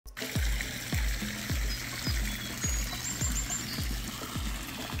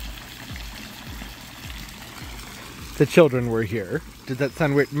the children were here. Did that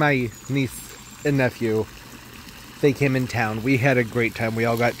sound weird? My niece and nephew, they came in town. We had a great time. We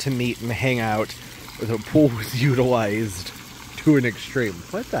all got to meet and hang out. The pool was utilized to an extreme.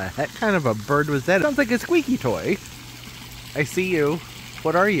 What the heck kind of a bird was that? It sounds like a squeaky toy. I see you.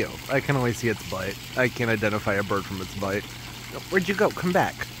 What are you? I can only see its butt. I can't identify a bird from its butt. Where'd you go? Come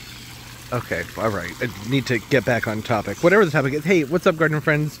back. Okay, alright. I need to get back on topic. Whatever the topic is. Hey, what's up, garden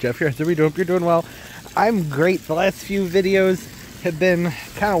friends? Jeff here. Hope you're doing well. I'm great. The last few videos have been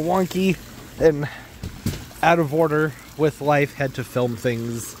kind of wonky and out of order with life. Had to film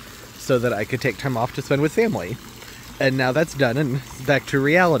things so that I could take time off to spend with family. And now that's done and back to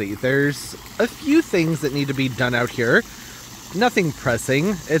reality. There's a few things that need to be done out here. Nothing pressing.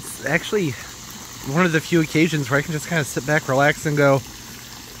 It's actually one of the few occasions where I can just kind of sit back, relax, and go,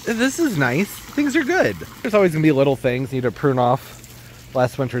 this is nice. Things are good. There's always going to be little things. Need to prune off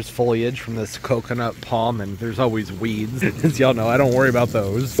last winter's foliage from this coconut palm, and there's always weeds. As y'all know, I don't worry about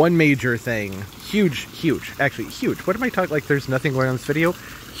those. One major thing, huge, actually huge. What am I talking, like there's nothing going on in this video?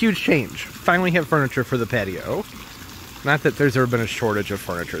 Huge change. Finally have furniture for the patio. Not that there's ever been a shortage of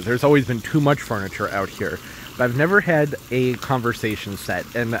furniture. There's always been too much furniture out here. But I've never had a conversation set.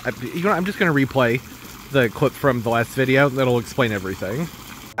 And you know, I'm just going to replay the clip from the last video. That'll explain everything.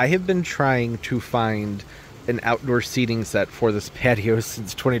 I have been trying to find an outdoor seating set for this patio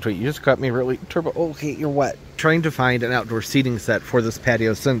since 2020. You just got me really turbo. Okay, you're wet. Trying to find an outdoor seating set for this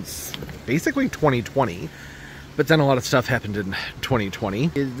patio since basically 2020. But then a lot of stuff happened in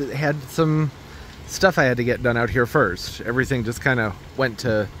 2020. It had some stuff I had to get done out here first. Everything just kind of went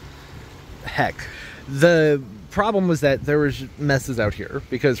to heck. The problem was that there was messes out here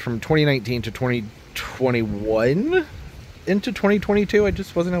because from 2019 to 2021 into 2022, I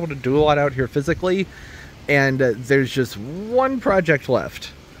just wasn't able to do a lot out here physically. And there's just one project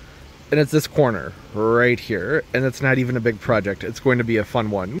left, and it's this corner right here, and it's not even a big project. It's going to be a fun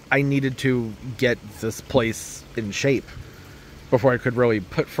one. I needed to get this place in shape before I could really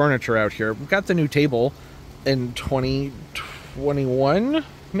put furniture out here. We got the new table in 2021,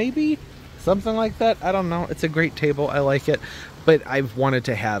 maybe? Something like that. I don't know. It's a great table. I like it. But I've wanted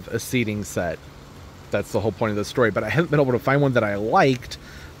to have a seating set. That's the whole point of the story. But I haven't been able to find one that I liked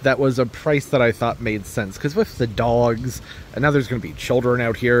that was a price that I thought made sense. Because with the dogs, and now there's going to be children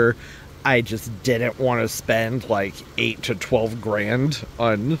out here, I just didn't want to spend like 8 to 12 grand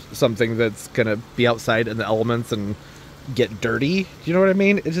on something that's going to be outside in the elements and get dirty. Do you know what I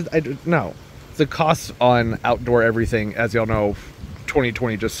mean? It's just, no. The costs on outdoor everything, as y'all know,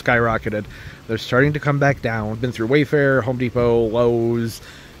 2020 just skyrocketed. They're starting to come back down. Been through Wayfair, Home Depot, Lowe's,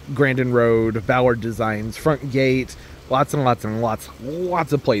 Grandin Road, Ballard Designs, Front Gate, lots and lots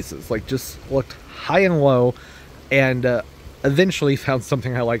of places. Like, just looked high and low, and eventually found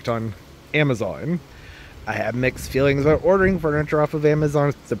something I liked on Amazon. I have mixed feelings about ordering furniture off of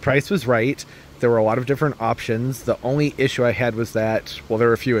Amazon. The price was right. There were a lot of different options. The only issue I had was that, well, there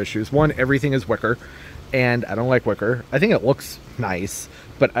were a few issues. One, everything is wicker, and I don't like wicker. I think it looks nice,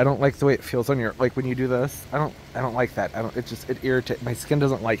 but I don't like the way it feels on your, like when you do this. I don't like that. It irritates, my skin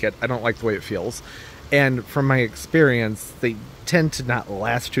doesn't like it. I don't like the way it feels. And from my experience, they tend to not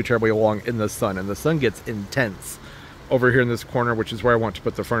last too terribly long in the sun, and the sun gets intense over here in this corner, which is where I want to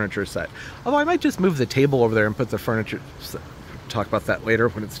put the furniture set. Although I might just move the table over there and put the furniture set. Talk about that later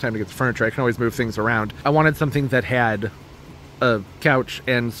when it's time to get the furniture. I can always move things around. I wanted something that had a couch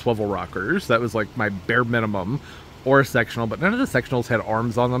and swivel rockers. That was like my bare minimum, or a sectional, but none of the sectionals had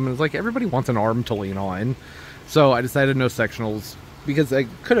arms on them. It was like everybody wants an arm to lean on. So I decided no sectionals, because I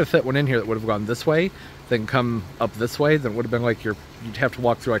could have fit one in here that would have gone this way, then come up this way. Then it would have been like you'd have to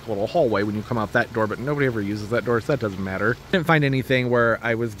walk through like a little hallway when you come out that door, but nobody ever uses that door, so that doesn't matter. I didn't find anything where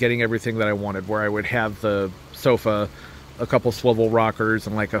I was getting everything that I wanted, where I would have the sofa, a couple swivel rockers,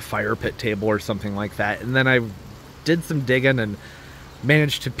 and like a fire pit table or something like that. And then I did some digging and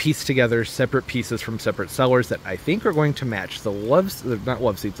managed to piece together separate pieces from separate sellers that I think are going to match. The not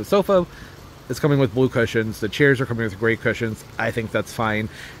love seats, the sofa is coming with blue cushions, the chairs are coming with gray cushions. I think that's fine.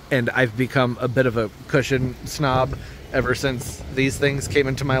 And I've become a bit of a cushion snob ever since these things came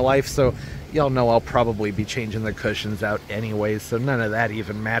into my life, so y'all know I'll probably be changing the cushions out anyways, so none of that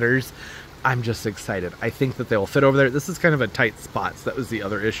even matters. I'm just excited. I think that they'll fit over there. This is kind of a tight spot. So that was the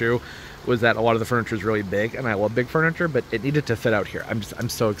other issue, was that a lot of the furniture is really big, and I love big furniture, but it needed to fit out here. I'm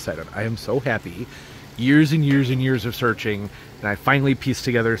so excited. I am so happy. Years and years and years of searching, and I finally pieced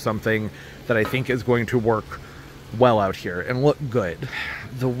together something that I think is going to work well out here and look good.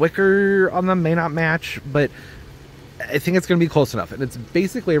 The wicker on them may not match, but I think it's going to be close enough, and it's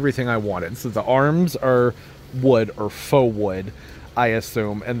basically everything I wanted. So the arms are wood or faux wood, I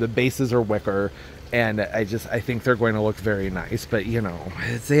assume, and the bases are wicker, And I think they're going to look very nice. But, you know,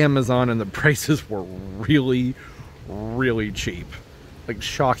 it's Amazon and the prices were really, really cheap. Like,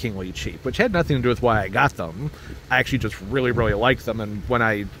 shockingly cheap, which had nothing to do with why I got them. I actually just really, really liked them. And when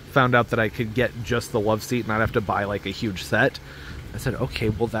I found out that I could get just the love seat and not have to buy, like, a huge set, I said, okay,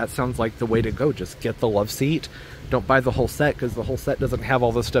 well, that sounds like the way to go. Just get the love seat. Don't buy the whole set, because the whole set doesn't have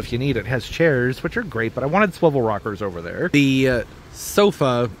all the stuff you need. It has chairs, which are great, but I wanted swivel rockers over there. The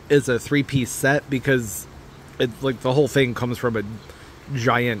sofa is a 3-piece set because it's like the whole thing comes from a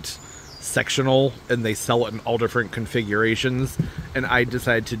giant sectional, and they sell it in all different configurations, and I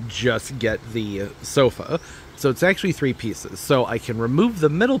decided to just get the sofa. So it's actually 3 pieces. So I can remove the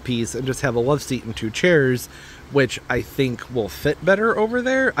middle piece and just have a love seat and 2 chairs, which I think will fit better over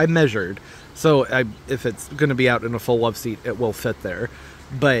there. I measured. So if it's going to be out in a full love seat, it will fit there.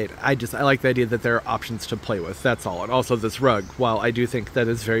 But I like the idea that there are options to play with. That's all. And also this rug, while I do think that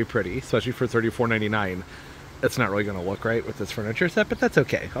is very pretty, especially for $34.99, it's not really going to look right with this furniture set, but that's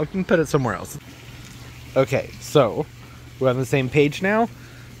okay. I can put it somewhere else. Okay, so we're on the same page now.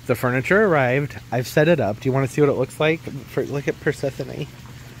 The furniture arrived. I've set it up. Do you want to see what it looks like? Look at Persephone.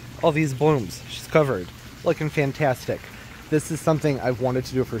 All these blooms. She's covered. Looking fantastic. This is something I've wanted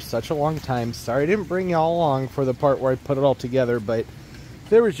to do for such a long time. Sorry I didn't bring y'all along for the part where I put it all together, but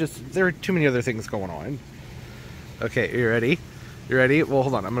there were too many other things going on. Okay, you ready? You ready? Well,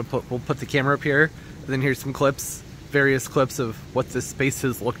 hold on. We'll put the camera up here, and then here's some clips, various clips of what this space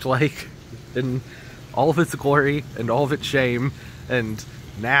has looked like in all of its glory and all of its shame. And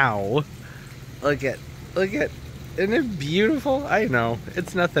now, look at, isn't it beautiful? I know,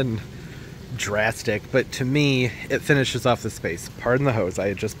 it's nothing drastic, but to me, it finishes off the space. Pardon the hose, I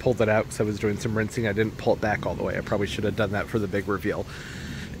had just pulled it out because I was doing some rinsing. I didn't pull it back all the way. I probably should have done that for the big reveal.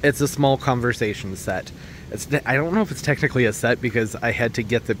 It's a small conversation set. I don't know if it's technically a set because I had to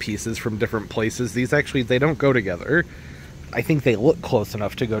get the pieces from different places. These actually, they don't go together. I think they look close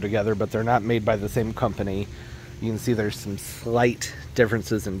enough to go together, but they're not made by the same company. You can see there's some slight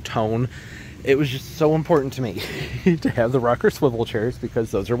differences in tone. It was just so important to me to have the rocker swivel chairs because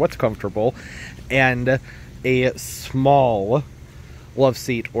those are what's comfortable, and a small love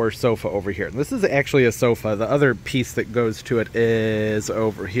seat or sofa over here. And this is actually a sofa. The other piece that goes to it is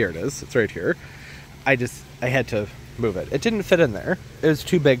over here. It is. It's right here. I had to move it. It didn't fit in there. It was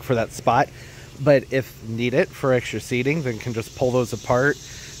too big for that spot. But if need it for extra seating, then can just pull those apart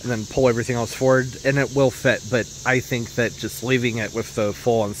and then pull everything else forward, and it will fit. But I think that just leaving it with the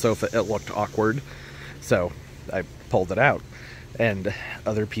full-on sofa, it looked awkward. So I pulled it out. And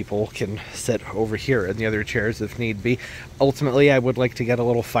other people can sit over here in the other chairs if need be. Ultimately, I would like to get a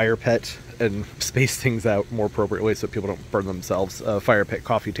little fire pit and space things out more appropriately so people don't burn themselves. A fire pit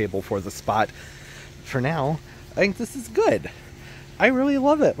coffee table for the spot. For now, I think this is good. I really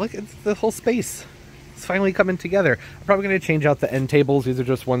love it. Look, it's the whole space. It's finally coming together. I'm probably going to change out the end tables. These are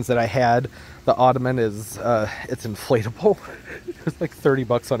just ones that I had. The ottoman is, it's inflatable. It's like 30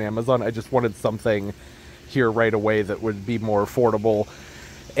 bucks on Amazon. I just wanted something here right away that would be more affordable.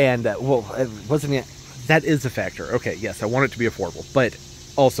 And, well, it wasn't, that is a factor. Okay, yes, I want it to be affordable, but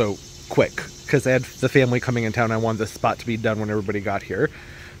also quick, because I had the family coming in town. I wanted this spot to be done when everybody got here.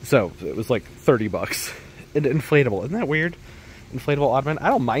 So it was like 30 bucks. And inflatable. Isn't that weird? Inflatable ottoman. I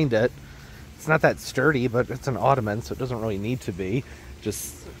don't mind it. It's not that sturdy, but it's an ottoman, so it doesn't really need to be.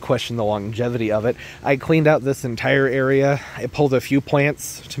 Just question the longevity of it. I cleaned out this entire area. I pulled a few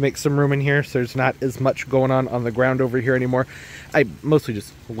plants to make some room in here, so there's not as much going on the ground over here anymore. I mostly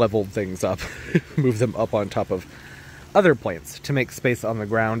just leveled things up, moved them up on top of other plants to make space on the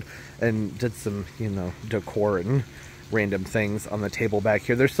ground, and did some, you know, decor and random things on the table back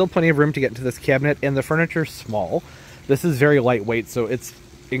here. There's still plenty of room to get into this cabinet, and the furniture's small. This is very lightweight, so it's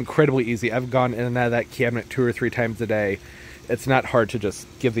incredibly easy. I've gone in and out of that cabinet 2 or 3 times a day. It's not hard to just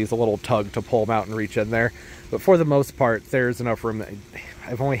give these a little tug to pull them out and reach in there. But for the most part, there's enough room that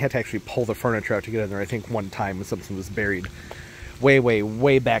I've only had to actually pull the furniture out to get in there, I think, one time when something was buried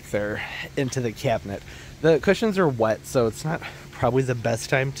way back there into the cabinet. The cushions are wet, so it's not probably the best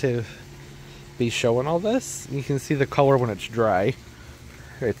time to be showing all this. You can see the color when it's dry.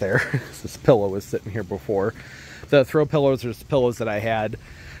 Right there. This pillow was sitting here before. The throw pillows are pillows that I had.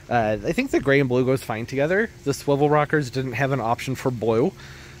 I think the gray and blue goes fine together. The swivel rockers didn't have an option for blue,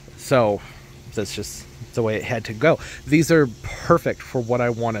 so that's just the way it had to go. These are perfect for what I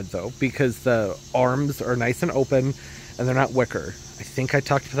wanted, though, because the arms are nice and open, and they're not wicker. I think I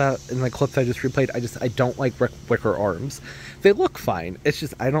talked about that in the clip that I just replayed. I don't like wicker arms. They look fine. It's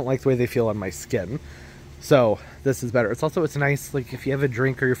just I don't like the way they feel on my skin. So this is better. It's nice, like if you have a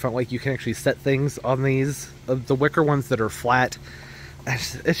drink or your phone, like you can actually set things on these. The wicker ones that are flat,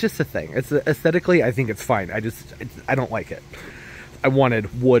 It's just a thing. It's aesthetically, I think it's fine. I don't like it. I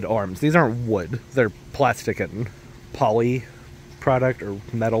wanted wood arms. These aren't wood. They're plastic and poly product or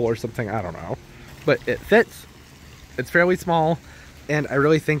metal or something. I don't know. But it fits. It's fairly small. And I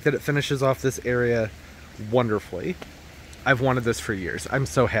really think that it finishes off this area wonderfully. I've wanted this for years. I'm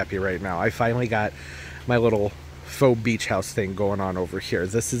so happy right now. I finally got my little faux beach house thing going on over here.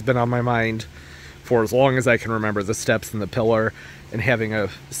 This has been on my mind for as long as I can remember. The steps and the pillar and having a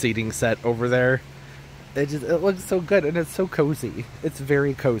seating set over there. It looks so good and it's so cozy. It's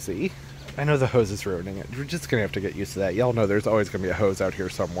very cozy. I know the hose is ruining it. We're just gonna have to get used to that. Y'all know there's always gonna be a hose out here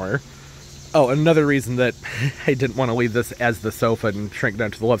somewhere. Oh, another reason that I didn't want to leave this as the sofa and shrink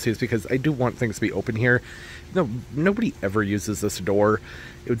down to the love seat is because I do want things to be open here. No, nobody ever uses this door.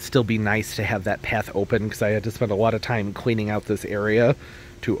 It would still be nice to have that path open because I had to spend a lot of time cleaning out this area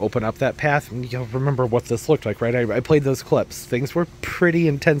to open up that path. And you'll remember what this looked like, right? I played those clips. Things were pretty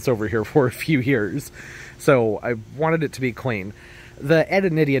intense over here for a few years. So I wanted it to be clean. The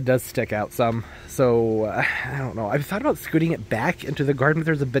Adenidia does stick out some, so I don't know. I've thought about scooting it back into the garden, but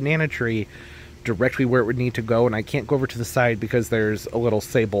there's a banana tree directly where it would need to go, and I can't go over to the side because there's a little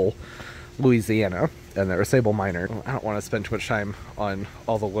sable Louisiana, and they're a sable minor. I don't want to spend too much time on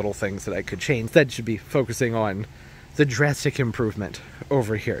all the little things that I could change. Instead, should be focusing on the drastic improvement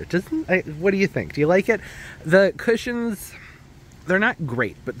over here. What do you think? Do you like it? The cushions, they're not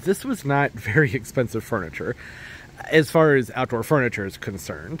great, but this was not very expensive furniture. As far as outdoor furniture is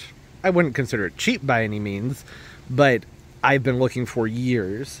concerned, I wouldn't consider it cheap by any means, but I've been looking for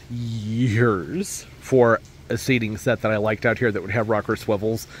years for a seating set that I liked out here that would have rocker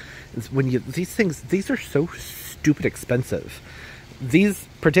swivels. These are so stupid expensive. These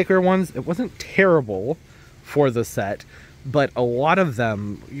particular ones, it wasn't terrible for the set, but a lot of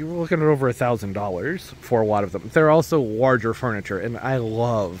them, you were looking at over $1,000 for a lot of them. They're also larger furniture, and I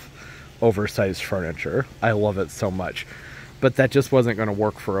love oversized furniture. I love it so much, but that just wasn't going to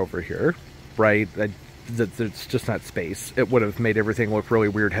work for over here, right? It's just not space. It would have made everything look really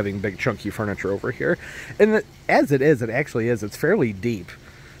weird having big chunky furniture over here. And as it is, it actually is. It's fairly deep,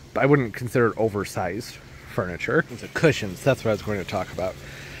 but I wouldn't consider it oversized furniture. The cushions, that's what I was going to talk about.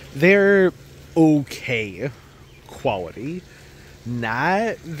 They're okay quality,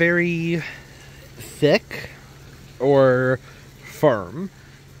 not very thick or firm.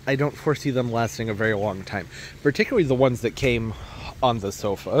 I don't foresee them lasting a very long time, particularly the ones that came on the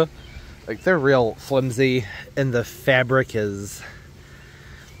sofa. Like, they're real flimsy, and the fabric is,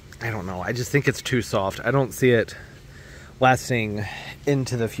 I don't know, I just think it's too soft. I don't see it lasting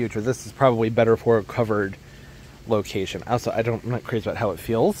into the future. This is probably better for a covered location. Also, I'm not crazy about how it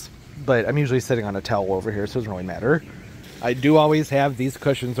feels, but I'm usually sitting on a towel over here, so it doesn't really matter. I do always have these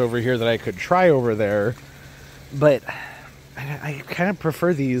cushions over here that I could try over there, but I kind of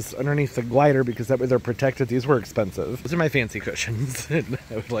prefer these underneath the glider because that way they're protected. These were expensive. Those are my fancy cushions, and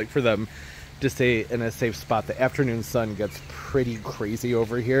I would like for them to stay in a safe spot. The afternoon sun gets pretty crazy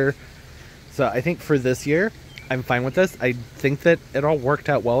over here, so I think for this year, I'm fine with this. I think that it all worked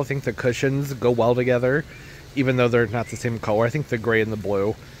out well. I think the cushions go well together, even though they're not the same color. I think the gray and the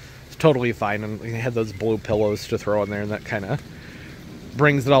blue is totally fine, and I had those blue pillows to throw in there, and that kind of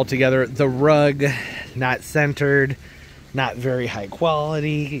brings it all together. The rug, not centered, not very high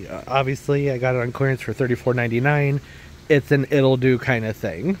quality. Obviously, I got it on clearance for $34.99. It's an it'll do kind of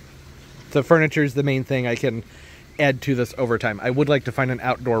thing. The furniture is the main thing I can add to this over time. I would like to find an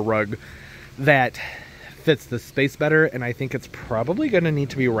outdoor rug that fits the space better, and I think it's probably going to need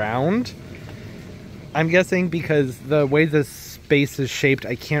to be round, I'm guessing, because the way this space is shaped,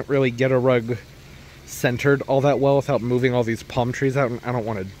 I can't really get a rug centered all that well without moving all these palm trees out, and I don't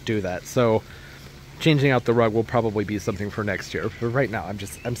want to do that. So changing out the rug will probably be something for next year. But right now,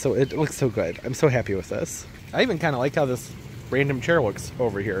 it looks so good. I'm so happy with this. I even kind of like how this random chair looks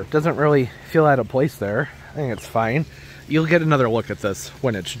over here. Doesn't really feel out of place there. I think it's fine. You'll get another look at this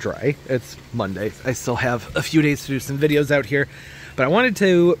when it's dry. It's Monday. I still have a few days to do some videos out here. But I wanted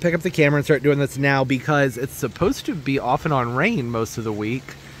to pick up the camera and start doing this now because it's supposed to be off and on rain most of the week,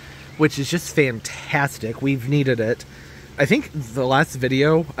 which is just fantastic. We've needed it. I think the last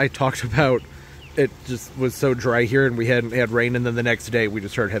video I talked about, it just was so dry here and we hadn't had rain, and then the next day we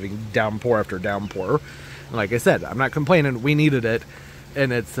just started having downpour after downpour. And like I said, I'm not complaining. We needed it,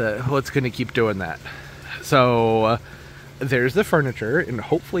 and it's going to keep doing that. So there's the furniture, and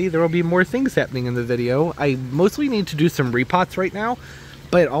hopefully there will be more things happening in the video. I mostly need to do some repots right now,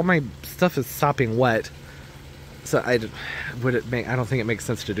 but all my stuff is sopping wet. So I don't think it makes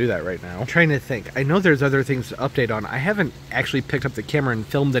sense to do that right now. I'm trying to think. I know there's other things to update on. I haven't actually picked up the camera and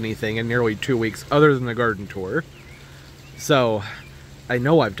filmed anything in nearly 2 weeks other than the garden tour. So I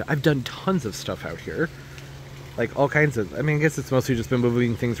know I've done tons of stuff out here. Like all kinds of, I mean, I guess it's mostly just been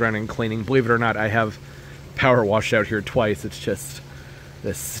moving things around and cleaning. Believe it or not, I have power washed out here twice. It's just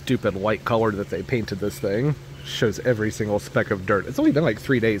this stupid light color that they painted this thing. Shows every single speck of dirt. It's only been like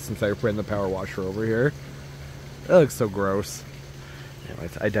 3 days since I ran the power washer over here. That looks so gross.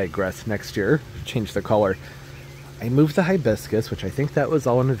 Anyways, I digress. Next year, change the color. I moved the hibiscus, which I think that was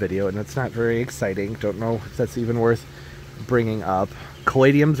all in the video, and it's not very exciting. Don't know if that's even worth bringing up.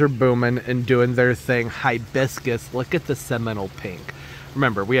 Caladiums are booming and doing their thing. Hibiscus, look at the seminal pink.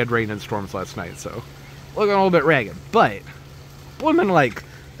 Remember, we had rain and storms last night, so looking a little bit ragged, but blooming like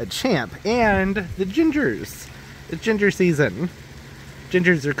a champ. And the gingers. It's ginger season.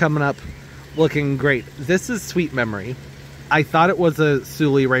 Gingers are coming up looking great. This is Sweet Memory. I thought it was a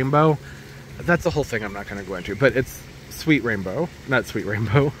Suli Rainbow. That's the whole thing I'm not going to go into, but it's Sweet Rainbow, not Sweet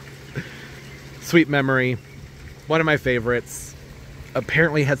Rainbow. Sweet Memory, one of my favorites.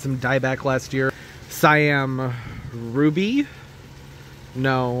 Apparently had some dieback last year. Siam Ruby?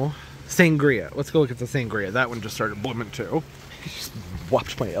 No. Sangria. Let's go look at the Sangria. That one just started blooming too. Just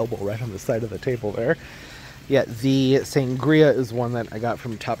whopped my elbow right on the side of the table there. Yeah, the Sangria is one that I got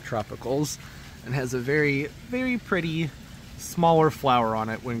from Top Tropicals and has a very, very pretty smaller flower on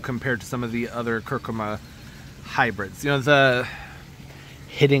it when compared to some of the other curcuma hybrids. You know, the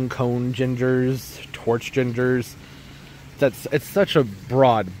hidden cone gingers, torch gingers. It's such a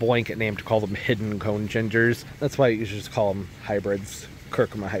broad blanket name to call them hidden cone gingers. That's why you should just call them hybrids,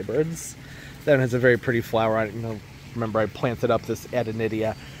 curcuma hybrids. That one has a very pretty flower on it. You know, remember I planted up this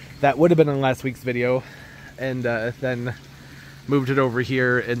Adenidia. That would have been in last week's video, and then moved it over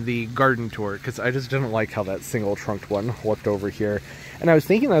here in the garden tour because I just didn't like how that single trunked one looked over here. And I was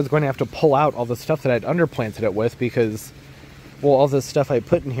thinking I was going to have to pull out all the stuff that I'd underplanted it with because, well, all this stuff I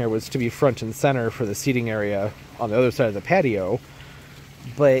put in here was to be front and center for the seating area on the other side of the patio,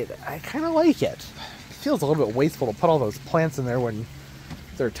 but I kind of like it. It feels a little bit wasteful to put all those plants in there when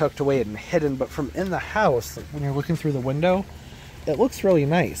they're tucked away and hidden, but from in the house, like when you're looking through the window, it looks really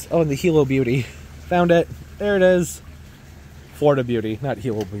nice. Oh, and the Hilo Beauty. Found it. There it is. Florida Beauty, not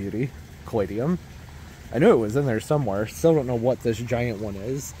Hilo Beauty. Caladium. I knew it was in there somewhere. Still don't know what this giant one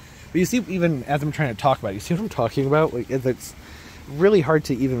is. But you see, even as I'm trying to talk about it, you see what I'm talking about? Like, it's really hard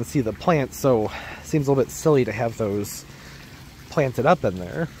to even see the plants, so it seems a little bit silly to have those planted up in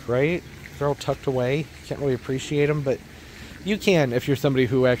there, right? They're all tucked away. You can't really appreciate them, but you can if you're somebody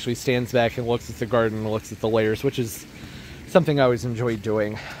who actually stands back and looks at the garden and looks at the layers, which is something I always enjoy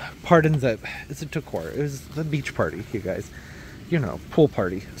doing. Pardon that, it's a decor. It was the beach party, you guys. You know, pool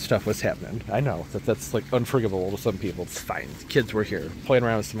party stuff was happening. I know that's like unforgivable to some people. It's fine. The kids were here playing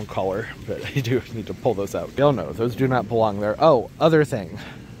around with some color, but I do need to pull those out. You'll know those do not belong there. Oh, other thing,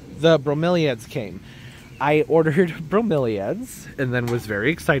 the bromeliads came. I ordered bromeliads and then was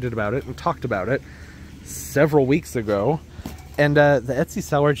very excited about it and talked about it several weeks ago, and the Etsy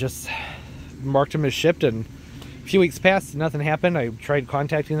seller just marked them as shipped, and a few weeks passed, nothing happened. I tried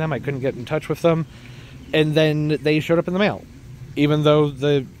contacting them, I couldn't get in touch with them, and then they showed up in the mail. Even though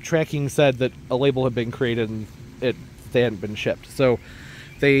the tracking said that a label had been created and they hadn't been shipped. So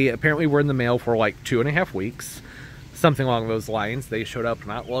they apparently were in the mail for like 2.5 weeks. Something along those lines. They showed up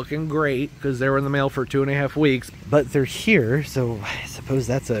not looking great because they were in the mail for 2.5 weeks. But they're here, so I suppose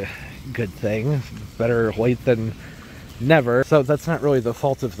that's a good thing. Better late than never. So that's not really the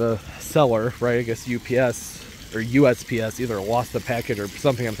fault of the seller, right? I guess UPS or USPS either lost the package or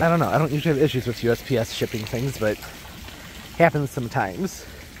something. I don't know. I don't usually have issues with USPS shipping things, but happens sometimes.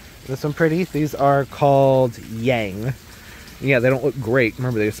 This one pretty. These are called Yang. Yeah, they don't look great.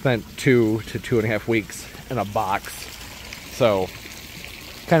 Remember, they spent 2 to 2.5 weeks in a box, so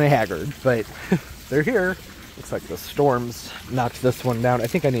kind of haggard, but they're here. Looks like the storms knocked this one down. I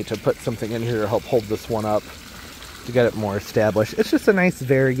think I need to put something in here to help hold this one up to get it more established. It's just a nice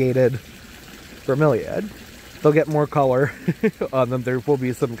variegated bromeliad. They'll get more color on them. There will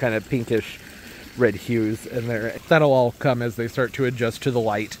be some kind of pinkish red hues in there. That'll all come as they start to adjust to the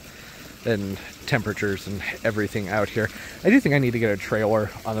light and temperatures and everything out here. I do think I need to get a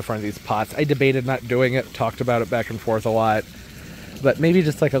trailer on the front of these pots. I debated not doing it, talked about it back and forth a lot, but maybe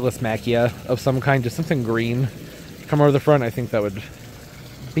just like a Lismachia of some kind, just something green come over the front. I think that would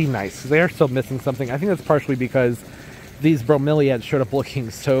be nice. They are still missing something. I think that's partially because these bromeliads showed up looking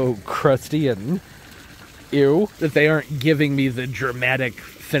so crusty and ew that they aren't giving me the dramatic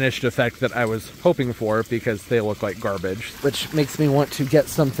finished effect that I was hoping for because they look like garbage, which makes me want to get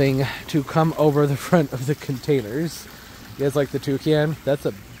something to come over the front of the containers. You guys like the toucan? That's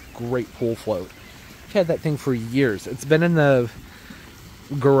a great pool float. I've had that thing for years. It's been in the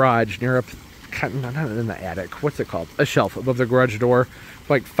garage near up not in the attic, what's it called? A shelf above the garage door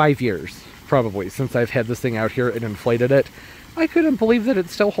for like 5 years, probably, since I've had this thing out here and inflated it. I couldn't believe that it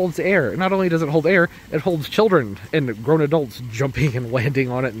still holds air. Not only does it hold air, it holds children and grown adults jumping and landing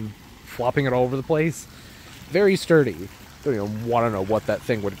on it and flopping it all over the place. Very sturdy. Don't even want to know what that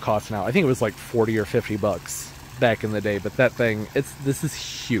thing would cost now. I think it was like 40 or 50 bucks back in the day, but that thing, this is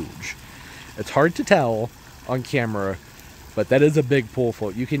huge. It's hard to tell on camera, but that is a big pool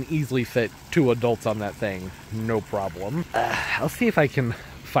float. You can easily fit 2 adults on that thing, no problem. I'll see if I can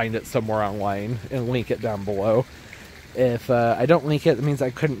find it somewhere online and link it down below. If I don't link it, it means I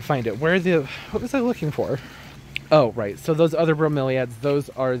couldn't find it. What was I looking for? Oh, right. So those other bromeliads, those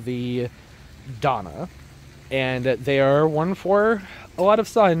are the Donna. And they are one for a lot of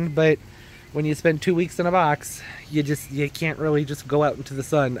sun, but when you spend 2 weeks in a box, you can't really just go out into the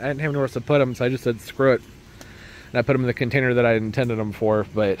sun. I didn't have nowhere else to put them, so I just said screw it. And I put them in the container that I intended them for,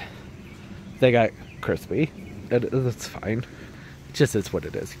 but they got crispy. That's fine. It just is what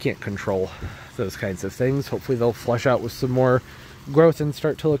it is. You can't control those kinds of things. Hopefully they'll flush out with some more growth and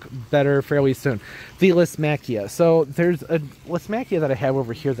start to look better fairly soon. The Lismachia. So there's a Lismachia that I have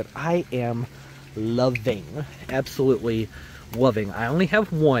over here that I am loving. Absolutely loving. I only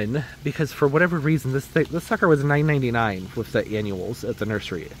have one because for whatever reason this sucker was $9.99 with the annuals at the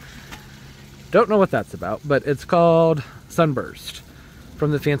nursery. Don't know what that's about, but it's called Sunburst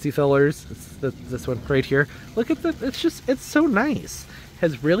from the Fancy Fillers. It's this one right here. Look at it's so nice.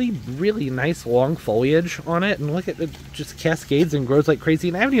 Has really, really nice long foliage on it, and look at it, just cascades and grows like crazy.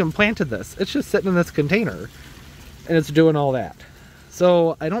 And I haven't even planted this. It's just sitting in this container and it's doing all that.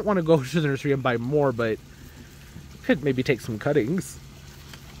 So I don't want to go to the nursery and buy more, but could maybe take some cuttings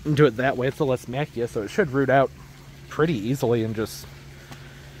and do it that way. It's a Lismachia, so it should root out pretty easily and just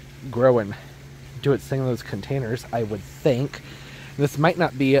grow and do its thing in those containers, I would think. This might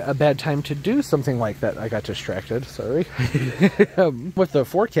not be a bad time to do something like that. I got distracted, sorry. With the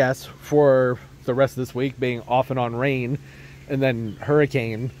forecast for the rest of this week being off and on rain, and then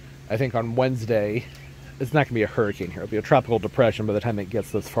hurricane, I think on Wednesday. It's not going to be a hurricane here. It'll be a tropical depression by the time it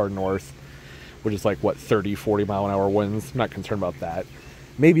gets this far north, which is like, what, 30, 40 mile an hour winds. I'm not concerned about that.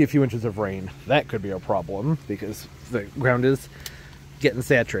 Maybe a few inches of rain. That could be a problem because the ground is getting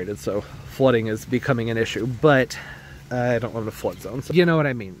saturated, so flooding is becoming an issue. But I don't live in a flood zone, so you know what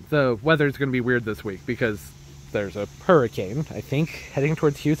I mean. The weather's going to be weird this week because there's a hurricane, I think, heading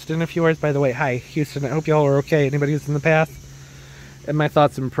towards Houston in a few hours. By the way, hi, Houston. I hope y'all are okay. Anybody who's in the path? And my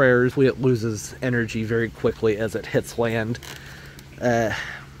thoughts and prayers, it loses energy very quickly as it hits land. But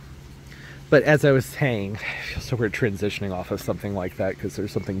as I was saying, I feel so weird transitioning off of something like that because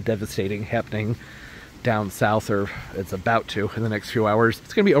there's something devastating happening down south, or it's about to in the next few hours.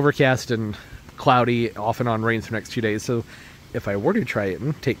 It's going to be overcast and cloudy, off and on rain for the next 2 days. So if I were to try it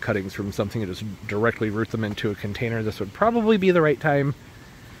and take cuttings from something and just directly root them into a container, this would probably be the right time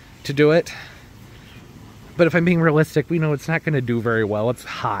to do it. But if I'm being realistic, we know it's not going to do very well. It's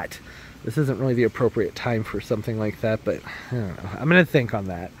hot. This isn't really the appropriate time for something like that, but I don't know. I'm going to think on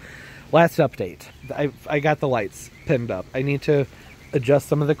that. Last update. I got the lights pinned up. I need to adjust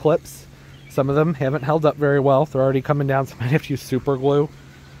some of the clips. Some of them haven't held up very well. They're already coming down, so I might have to use super glue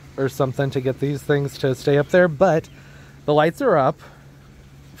or something to get these things to stay up there. But the lights are up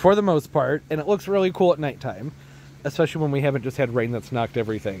for the most part, and it looks really cool at nighttime, especially when we haven't just had rain that's knocked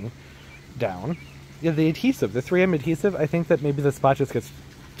everything down. Yeah, the adhesive, the 3M adhesive, I think that maybe the spot just gets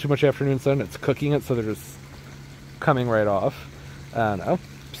too much afternoon sun. It's cooking it, so they're just coming right off. I don't know.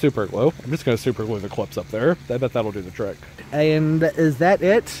 Super glue. I'm just going to super glue the clips up there. I bet that'll do the trick. And is that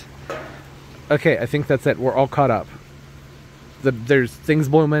it? Okay, I think that's it. We're all caught up. There's things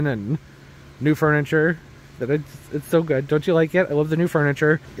blooming and new furniture. It's so good. Don't you like it? I love the new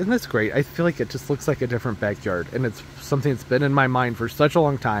furniture. Isn't this great? I feel like it just looks like a different backyard, and it's something that's been in my mind for such a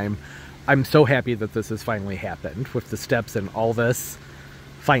long time. I'm so happy that this has finally happened with the steps and all this.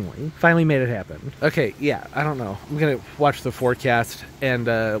 Finally made it happen. Okay, yeah, I don't know. I'm gonna watch the forecast and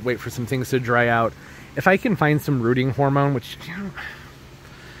wait for some things to dry out. If I can find some rooting hormone, which you don't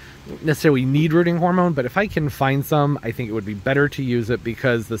necessarily need rooting hormone, but if I can find some, I think it would be better to use it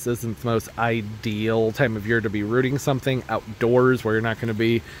because this isn't the most ideal time of year to be rooting something outdoors where you're not gonna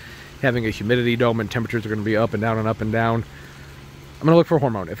be having a humidity dome and temperatures are gonna be up and down and up and down. I'm gonna look for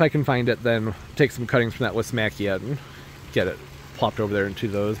hormone. If I can find it, then take some cuttings from that Lismachia and get it plopped over there into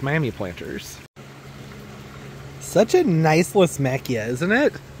those Miami planters. Such a nice Lismachia, isn't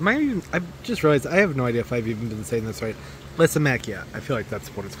it? I just realized I have no idea if I've even been saying this right. Lismachia. I feel like that's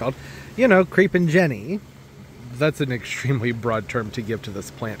what it's called. You know, Creepin' Jenny. That's an extremely broad term to give to this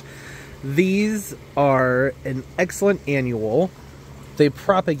plant. These are an excellent annual. they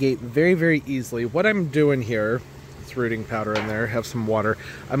propagate very, very easily. What I'm doing here, it's rooting powder in there, have some water.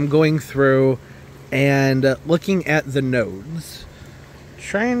 I'm going through and looking at the nodes,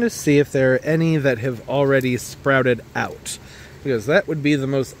 trying to see if there are any that have already sprouted out. Because that would be the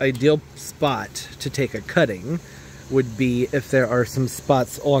most ideal spot to take a cutting, would be if there are some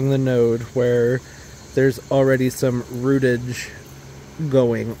spots along the node where there's already some rootage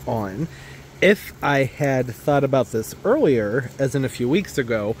going on. If I had thought about this earlier, as in a few weeks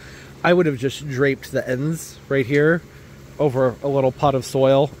ago, I would have just draped the ends right here over a little pot of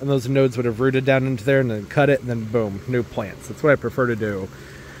soil, and those nodes would have rooted down into there, and then cut it, and then boom, new plants. That's what I prefer to do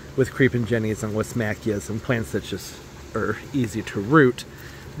with creeping jennies and Wismachias and plants that just are easy to root.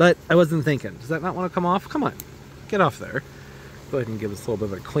 But I wasn't thinking, does that not want to come off? Come on, get off there. Go ahead and give us a little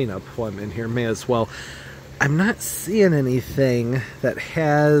bit of a cleanup while I'm in here, may as well. I'm not seeing anything that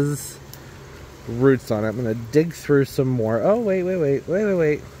has roots on it. I'm going to dig through some more. Oh, wait.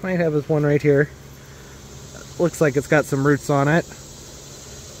 Might have this one right here. Looks like it's got some roots on it.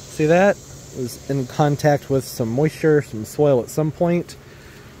 See that? It was in contact with some moisture, some soil at some point.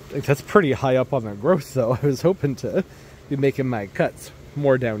 I think that's pretty high up on the growth, though. I was hoping to be making my cuts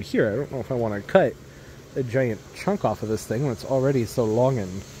more down here. I don't know if I want to cut a giant chunk off of this thing when it's already so long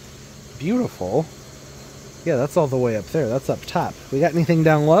and beautiful. Yeah, that's all the way up there. That's up top. We got anything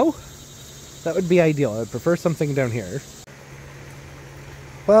down low? That would be ideal. I'd prefer something down here.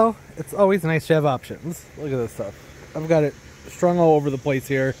 Well, it's always nice to have options. Look at this stuff. I've got it strung all over the place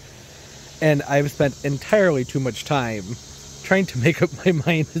here, and I've spent entirely too much time trying to make up my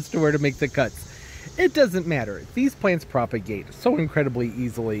mind as to where to make the cuts. It doesn't matter. These plants propagate so incredibly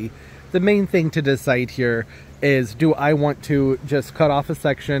easily. The main thing to decide here is, do I want to just cut off a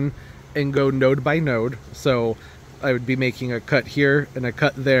section and go node by node? So I would be making a cut here and a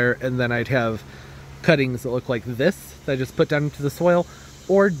cut there, and then I'd have cuttings that look like this that I just put down into the soil,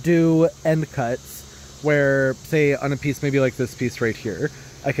 or do end cuts where, say on a piece maybe like this piece right here,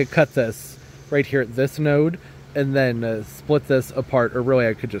 I could cut this right here at this node and then split this apart, or really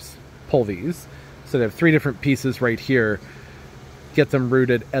I could just pull these. So I have 3 different pieces right here, get them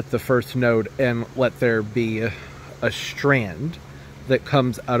rooted at the first node, and let there be a strand that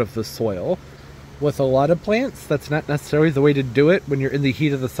comes out of the soil. With a lot of plants, that's not necessarily the way to do it when you're in the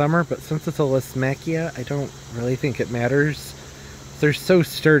heat of the summer, but since it's a Wismachia, I don't really think it matters. They're so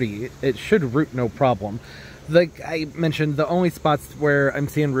sturdy, it should root no problem. Like I mentioned, the only spots where I'm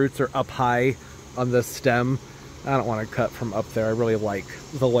seeing roots are up high on this stem. I don't want to cut from up there. I really like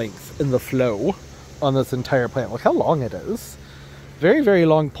the length and the flow on this entire plant. Look how long it is. Very, very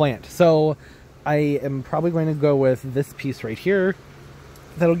long plant. So I am probably going to go with this piece right here.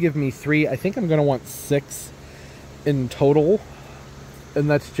 That'll give me 3. I think I'm going to want 6 in total. And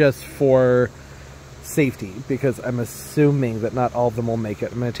that's just for safety, because I'm assuming that not all of them will make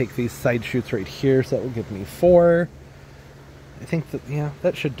it. I'm going to take these side shoots right here, so that will give me 4. I think that, yeah,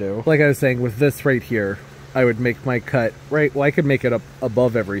 that should do. Like I was saying, with this right here, I would make my cut right, well, I could make it up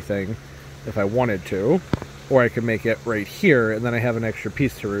above everything if I wanted to, or I could make it right here, and then I have an extra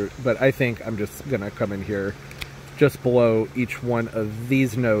piece to root. But I think I'm just going to come in here just below each one of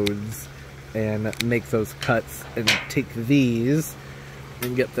these nodes and make those cuts, and take these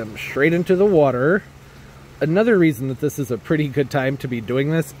and get them straight into the water. Another reason that this is a pretty good time to be doing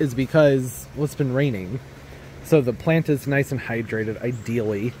this is because, well, it's been raining. So the plant is nice and hydrated.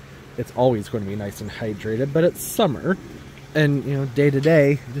 Ideally, it's always going to be nice and hydrated, but it's summer. And, you know, day to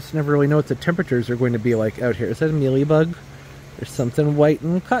day, you just never really know what the temperatures are going to be like out here. Is that a mealybug? There's something white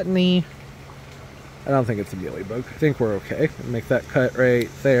and cottony. I don't think it's a mealybug. I think we're okay. Make that cut right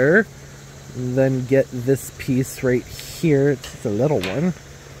there. And then get this piece right here. It's a little one.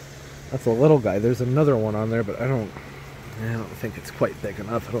 That's a little guy. There's another one on there, but I don't think it's quite big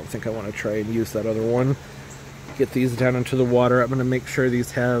enough. I don't think I want to try and use that other one. Get these down into the water. I'm going to make sure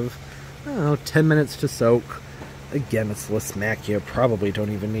these have, I don't know, 10 minutes to soak. Again, it's Wismachia. Probably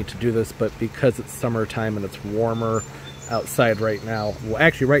don't even need to do this, but because it's summertime and it's warmer outside right now, well,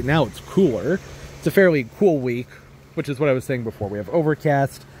 actually right now it's cooler. It's a fairly cool week, which is what I was saying before. We have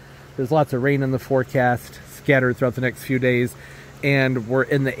overcast. There's lots of rain in the forecast, scattered throughout the next few days, and we're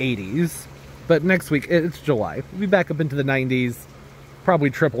in the 80s. But next week, it's July. We'll be back up into the 90s, probably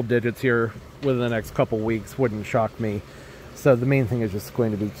triple digits here within the next couple weeks. Wouldn't shock me. So the main thing is just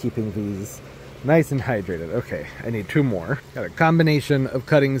going to be keeping these nice and hydrated. Okay, I need 2 more. Got a combination of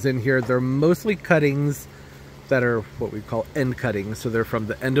cuttings in here. They're mostly cuttings that are what we call end cuttings. So they're from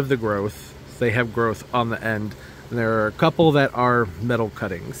the end of the growth. So they have growth on the end. And there are a couple that are middle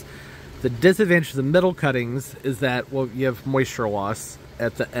cuttings. The disadvantage of the middle cuttings is that, well, you have moisture loss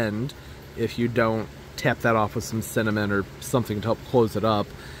at the end if you don't tap that off with some cinnamon or something to help close it up.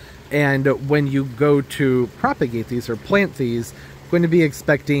 And when you go to propagate these or plant these, you're going to be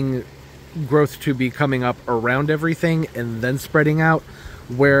expecting growth to be coming up around everything and then spreading out,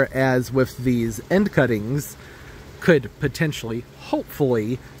 whereas with these end cuttings could potentially,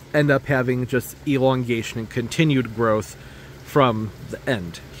 hopefully, end up having just elongation and continued growth from the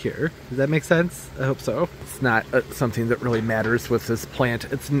end here. Does that make sense? I hope so. It's not something that really matters with this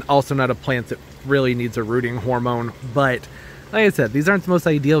plant. It's also not a plant that really needs a rooting hormone, but like I said, these aren't the most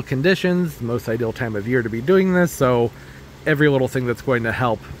ideal conditions, the most ideal time of year to be doing this, so every little thing that's going to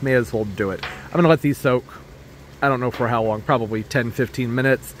help, may as well do it. I'm going to let these soak, I don't know for how long, probably 10-15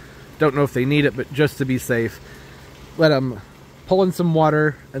 minutes. Don't know if they need it, but just to be safe, let them pull in some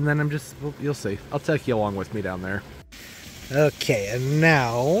water, and then well, you'll see. I'll take you along with me down there. Okay, and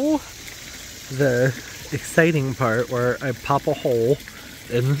now the exciting part where I pop a hole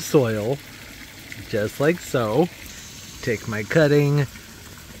in the soil, just like so. Take my cutting,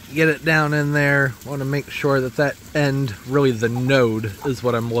 get it down in there. Want to make sure that that end, really the node, is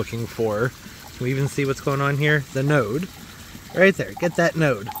what I'm looking for. Can we even see what's going on here? The node. Right there, get that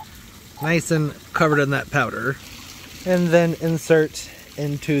node. Nice and covered in that powder. And then insert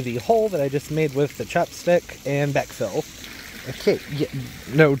into the hole that I just made with the chopstick and backfill. Okay, yeah,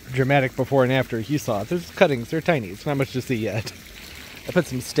 no dramatic before and after. You saw it. There's cuttings, they're tiny. It's not much to see yet. I put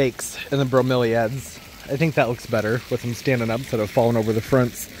some stakes in the bromeliads. I think that looks better with them standing up instead of falling over the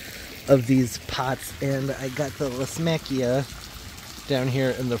fronts of these pots. And I got the Lasmachia down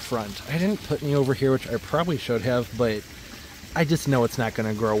here in the front. I didn't put any over here, which I probably should have, but I just know it's not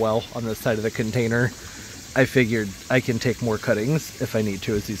going to grow well on this side of the container. I figured I can take more cuttings if I need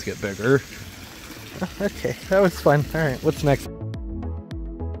to as these get bigger. Okay, that was fun. All right, what's next?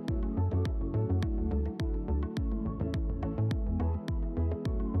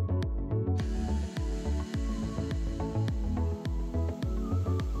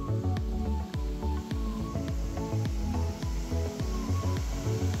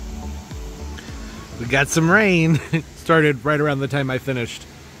 We got some rain. It started right around the time I finished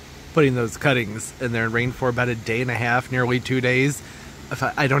putting those cuttings in there, and rained for about a day and a half, nearly 2 days. If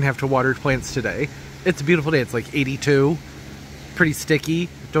I don't have to water plants today. It's a beautiful day. It's like 82, pretty sticky.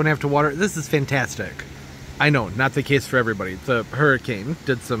 Don't have to water. This is fantastic. I know, not the case for everybody. The hurricane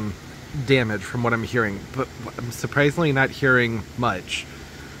did some damage from what I'm hearing, but I'm surprisingly not hearing much,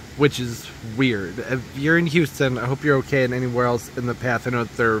 which is weird. If you're in Houston, I hope you're okay, and anywhere else in the path. I know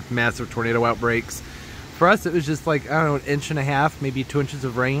that there are massive tornado outbreaks. For us, it was just like, I don't know, 1.5 inches, maybe 2 inches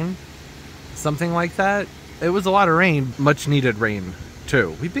of rain, something like that. It was a lot of rain, much needed rain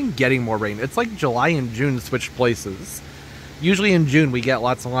too. We've been getting more rain. It's like July and June switched places. Usually in June we get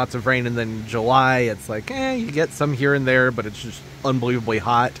lots and lots of rain, and then July it's like, you get some here and there, but it's just unbelievably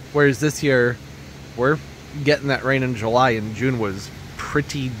hot. Whereas this year, we're getting that rain in July, and June was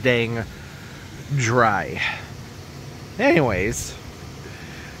pretty dang dry. Anyways,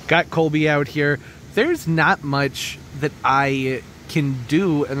 got Colby out here. There's not much that I can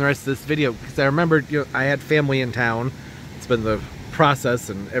do in the rest of this video, because I remembered, I had family in town. It's been the process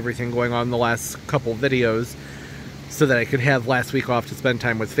and everything going on in the last couple videos so that I could have last week off to spend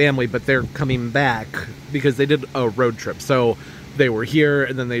time with family, but they're coming back because they did a road trip. So they were here,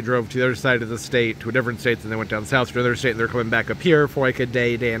 and then they drove to the other side of the state, to a different state, and they went down south to another state, and they're coming back up here for like a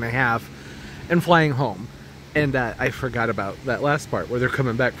day, day and a half, and flying home. And I forgot about that last part where they're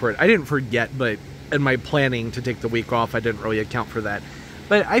coming back for it. I didn't forget, but in my planning to take the week off, I didn't really account for that.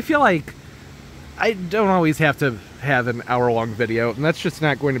 But I feel like I don't always have to have an hour-long video, and that's just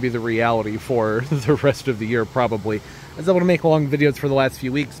not going to be the reality for the rest of the year, probably. I was able to make long videos for the last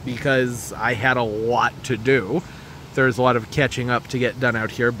few weeks because I had a lot to do. There's a lot of catching up to get done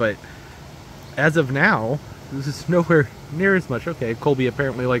out here, but as of now, this is nowhere near as much. Okay, Colby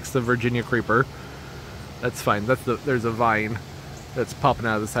apparently likes the Virginia creeper. That's fine. There's a vine that's popping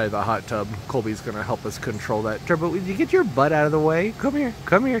out of the side of the hot tub. Colby's going to help us control that. Turbo, would you get your butt out of the way? Come here.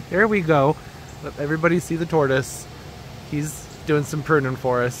 Come here. There we go. Let everybody see the tortoise. He's doing some pruning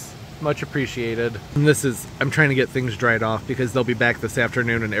for us. Much appreciated. And this is, I'm trying to get things dried off because they'll be back this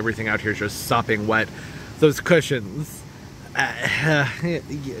afternoon and everything out here is just sopping wet. Those cushions,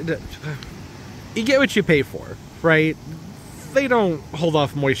 you get what you pay for, right? They don't hold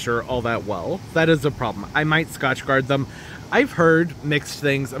off moisture all that well. That is a problem. I might Scotch guard them. I've heard mixed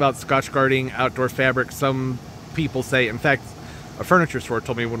things about Scotch guarding outdoor fabric. Some people say, in fact, a furniture store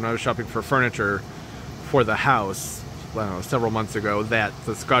told me when I was shopping for furniture for the house, I don't know, several months ago, that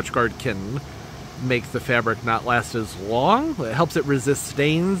the Scotch guard can make the fabric not last as long. It helps it resist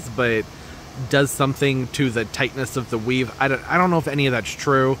stains, but does something to the tightness of the weave. I don't know if any of that's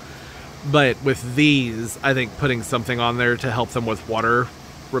true, But with these, I think putting something on there to help them with water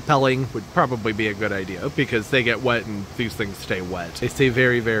repelling would probably be a good idea, because they get wet and these things stay wet. They stay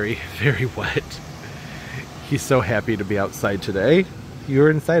very, very, very wet. He's so happy to be outside today. You were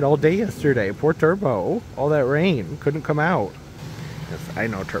inside all day yesterday. Poor Turbo. All that rain. Couldn't come out. Yes, I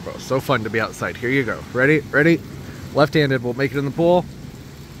know, Turbo. So fun to be outside. Here you go. Ready? Ready? Left-handed. We'll make it in the pool.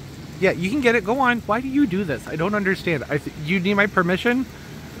 Yeah, you can get it. Go on. Why do you do this? I don't understand. You need my permission?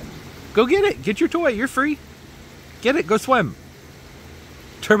 Go get it. Get your toy. You're free. Get it. Go swim.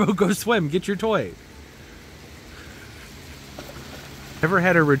 Turbo, go swim. Get your toy. Ever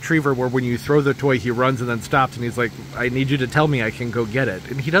had a retriever where when you throw the toy, he runs and then stops and he's like, I need you to tell me I can go get it.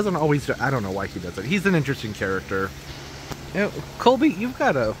 And he doesn't always do, I don't know why he does it. He's an interesting character. You know, Colby, you've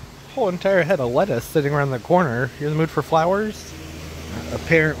got a whole entire head of lettuce sitting around the corner. You're in the mood for flowers?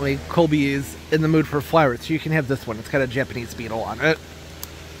 Apparently, Colby is in the mood for flowers, so you can have this one. It's got a Japanese beetle on it.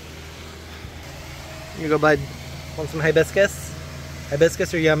 Here you go, bud. Want some hibiscus?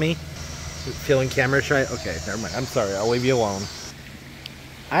 Hibiscus are yummy. Feeling camera shy? Okay, never mind. I'm sorry. I'll leave you alone.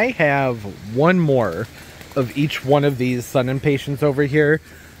 I have one more of each one of these sun impatiens over here.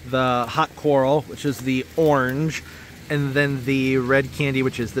 The hot coral, which is the orange, and then the red candy,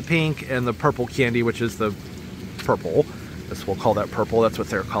 which is the pink, and the purple candy, which is the purple. This, we'll call that purple. That's what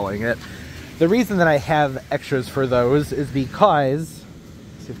they're calling it. The reason that I have extras for those is because,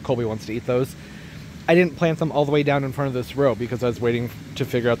 see if Colby wants to eat those, I didn't plant them all the way down in front of this row because I was waiting to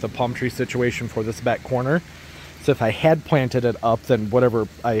figure out the palm tree situation for this back corner. So if I had planted it up, then whatever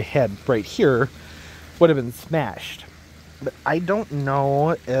I had right here would have been smashed. But I don't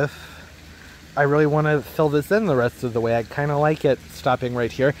know if I really want to fill this in the rest of the way. I kind of like it stopping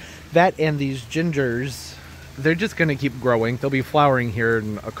right here. That and these gingers, they're just going to keep growing. They'll be flowering here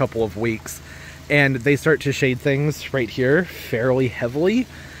in a couple of weeks. And they start to shade things right here fairly heavily.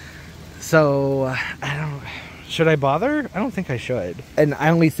 So, I don't... Should I bother? I don't think I should. And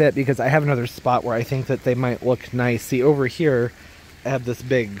I only say it because I have another spot where I think that they might look nice. See, over here, I have this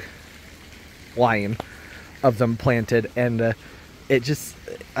big line of them planted, and it just,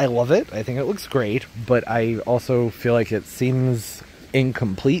 I love it. I think it looks great, but I also feel like it seems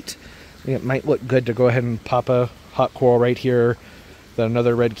incomplete. It might look good to go ahead and pop a hot coral right here, then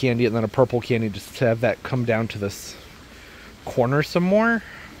another red candy, and then a purple candy, just to have that come down to this corner some more.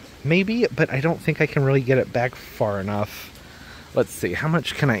 Maybe, but I don't think I can really get it back far enough. Let's see, how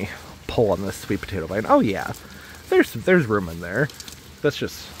much can I pull on this sweet potato vine? Oh yeah, there's room in there. That's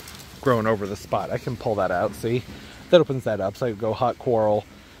just growing over the spot. I can pull that out, see? That opens that up, so I could go hot coral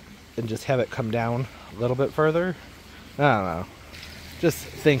and just have it come down a little bit further. I don't know. Just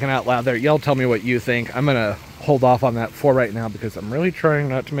thinking out loud there. Y'all tell me what you think. I'm gonna hold off on that for right now because I'm really trying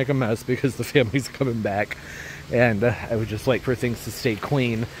not to make a mess because the family's coming back. And I would just like for things to stay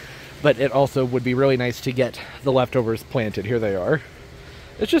clean. But it also would be really nice to get the leftovers planted. Here they are.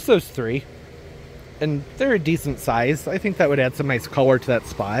 It's just those three. And they're a decent size. I think that would add some nice color to that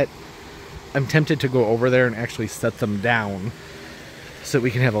spot. I'm tempted to go over there and actually set them down so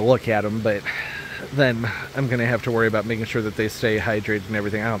we can have a look at them. But then I'm going to have to worry about making sure that they stay hydrated and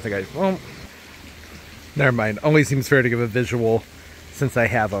everything. I don't think I... Well, never mind. Only seems fair to give a visual since I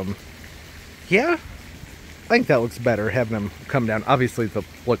have them. Yeah. I think that looks better, having them come down. Obviously, they'll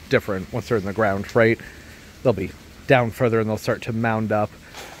look different once they're in the ground, right? They'll be down further and they'll start to mound up.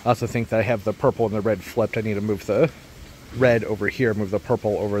 I also think that I have the purple and the red flipped. I need to move the red over here, move the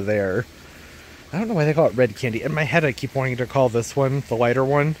purple over there. I don't know why they call it red candy. In my head, I keep wanting to call this one the lighter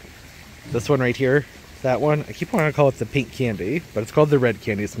one. This one right here, that one. I keep wanting to call it the pink candy, but it's called the red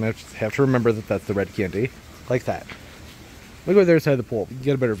candy, so I have to remember that that's the red candy. Like that. Look over the other side of the pool. You can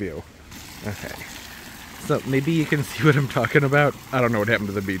get a better view. Okay. So maybe you can see what I'm talking about. I don't know what happened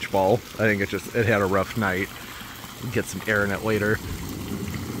to the beach ball. I think it had a rough night. Get some air in it later.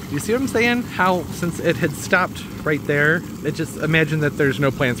 You see what I'm saying? How, since it had stopped right there, it just, imagine that there's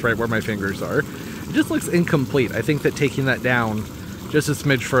no plants right where my fingers are. It just looks incomplete. I think that taking that down just a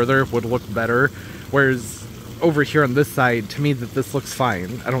smidge further would look better. Whereas over here on this side, to me that this looks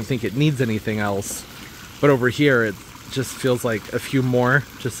fine. I don't think it needs anything else. But over here, it just feels like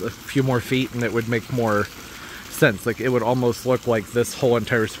just a few more feet, and it would make more sense. Like, it would almost look like this whole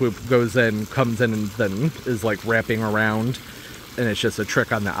entire swoop goes in, comes in, and then is like wrapping around, and it's just a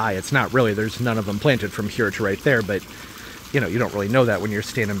trick on the eye. It's not really. There's none of them planted from here to right there, but you know, you don't really know that when you're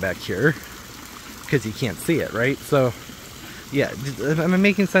standing back here because you can't see it, right? So yeah, am I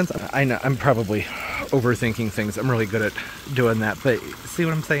making sense? I know I'm probably overthinking things. I'm really good at doing that, but see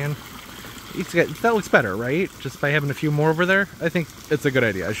what I'm saying? That looks better, right? Just by having a few more over there. I think it's a good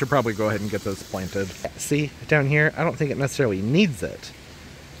idea. I should probably go ahead and get those planted. See, down here, I don't think it necessarily needs it.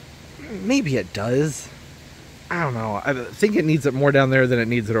 maybe it does. I don't know. I think it needs it more down there than it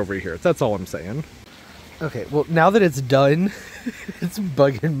needs it over here. That's all I'm saying. Okay, well, now that it's done, it's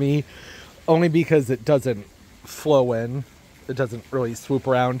bugging me only because it doesn't flow in. It doesn't really swoop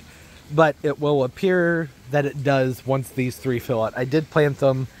around, but it will appear that it does once these three fill out. I did plant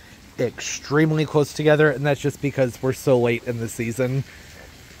them extremely close together, and that's just because we're so late in the season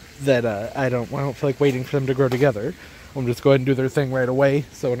that I don't feel like waiting for them to grow together. I'll just go ahead and do their thing right away.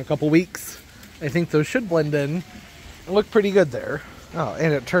 So in a couple weeks, I think those should blend in and look pretty good there. Oh,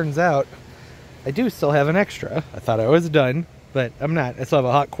 and it turns out I do still have an extra. I thought I was done, but I'm not. I still have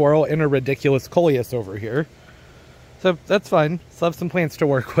a hot coral and a ridiculous coleus over here. So that's fine. Still have some plants to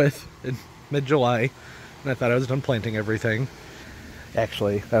work with in mid-July. And I thought I was done planting everything.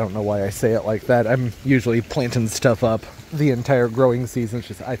 Actually, I don't know why I say it like that. I'm usually planting stuff up the entire growing season. It's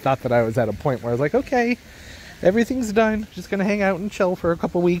just I thought that I was at a point where I was like, okay, everything's done. Just going to hang out and chill for a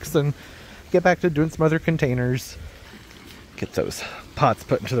couple weeks and get back to doing some other containers. Get those pots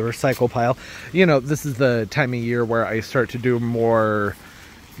put into the recycle pile. You know, this is the time of year where I start to do more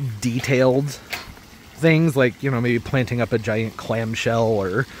detailed things, like, you know, maybe planting up a giant clamshell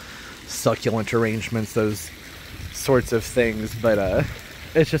or succulent arrangements, those sorts of things. But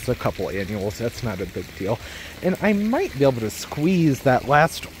it's just a couple annuals. That's not a big deal. And I might be able to squeeze that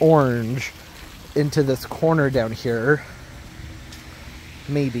last orange into this corner down here.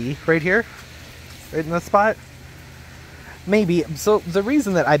 Maybe right here, right in this spot. Maybe. So the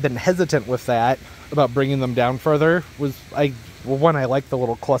reason that I've been hesitant with that about bringing them down further was one, I like the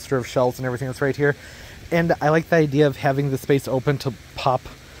little cluster of shells and everything that's right here, and I like the idea of having the space open to pop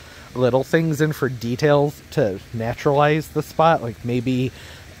little things in for details to naturalize the spot, like maybe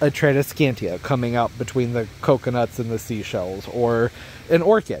a Tradescantia coming out between the coconuts and the seashells, or an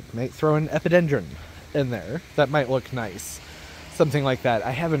orchid. Might throw an epidendron in there. That might look nice. Something like that.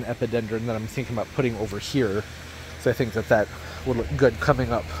 I have an epidendron that I'm thinking about putting over here. So I think that that would look good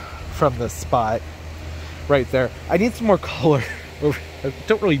coming up from this spot right there. I need some more color. I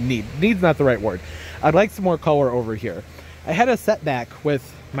don't really need. Need's not the right word. I'd like some more color over here. I had a setback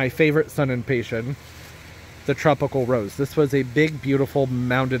with my favorite sun impatient, the tropical rose. This was a big, beautiful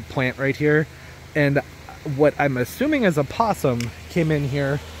mounded plant right here. And what I'm assuming is a possum came in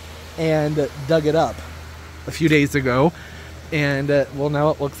here and dug it up a few days ago. And, well, now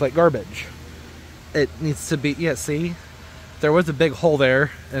it looks like garbage. It needs to be, yeah, see? There was a big hole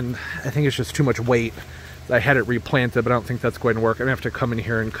there, and I think it's just too much weight. I had it replanted, but I don't think that's going to work. I'm going to have to come in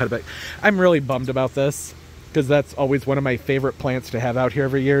here and cut it back. I'm really bummed about this, because that's always one of my favorite plants to have out here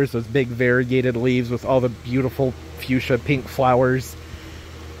every year, is those big variegated leaves with all the beautiful fuchsia pink flowers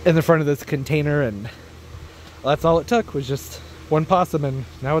in the front of this container, and that's all it took, was just one possum, and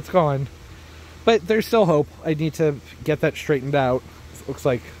now it's gone. But there's still hope. I need to get that straightened out. It looks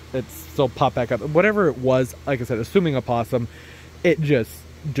like it's still popped back up. Whatever it was, like I said, assuming a possum, it just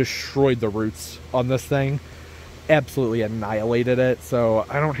destroyed the roots on this thing. Absolutely annihilated it. So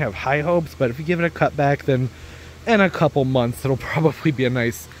I don't have high hopes, but if you give it a cut back, then in a couple months, it'll probably be a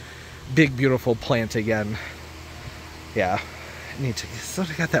nice, big, beautiful plant again. Yeah. I need to, still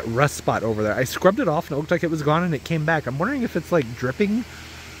got that rust spot over there. I scrubbed it off and it looked like it was gone and it came back. I'm wondering if it's like dripping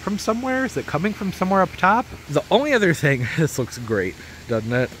from somewhere. Is it coming from somewhere up top? The only other thing, this looks great,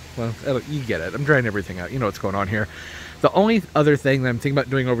 doesn't it? Well, you get it. I'm drying everything out. You know what's going on here. The only other thing that I'm thinking about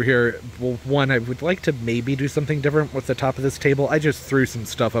doing over here, well, one, I would like to maybe do something different with the top of this table. I just threw some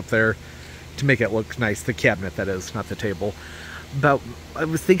stuff up there to make it look nice. The cabinet, that is, not the table. But I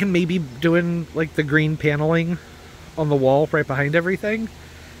was thinking maybe doing like the green paneling on the wall right behind everything.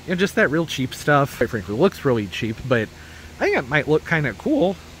 You know, just that real cheap stuff. Quite frankly, looks really cheap, but I think it might look kind of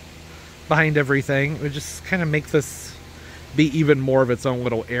cool behind everything. It would just kind of make this be even more of its own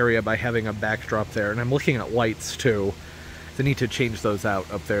little area by having a backdrop there. And I'm looking at lights too. They need to change those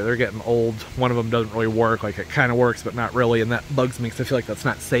out up there. They're getting old. One of them doesn't really work. Like, it kind of works, but not really. And that bugs me because I feel like that's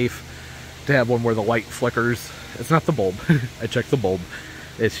not safe to have one where the light flickers. It's not the bulb. I checked the bulb.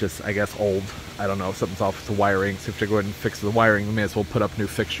 It's just, I guess, old. I don't know. Something's off with the wiring. So if to go ahead and fix the wiring, we may as well put up new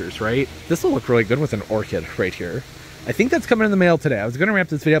fixtures, right? This will look really good with an orchid right here. I think that's coming in the mail today. I was going to wrap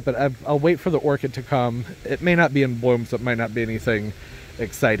this video up, but I'll wait for the orchid to come. It may not be in bloom, so it might not be anything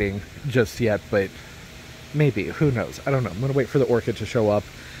exciting just yet, but maybe. Who knows? I don't know. I'm going to wait for the orchid to show up,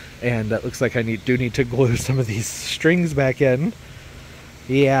 and it looks like I do need to glue some of these strings back in.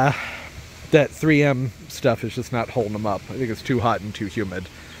 Yeah, that 3M stuff is just not holding them up. I think it's too hot and too humid.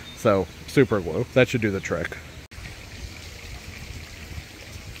 So, super glue. That should do the trick.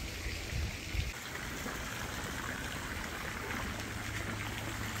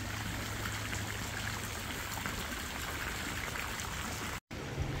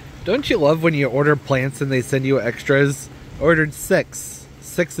 Don't you love when you order plants and they send you extras? I ordered six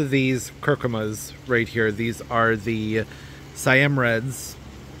of these curcumas right here. These are the Siam Reds,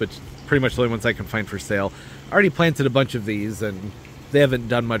 which pretty much the only ones I can find for sale. I already planted a bunch of these and they haven't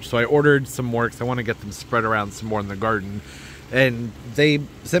done much, so I ordered some more because I want to get them spread around some more in the garden. And they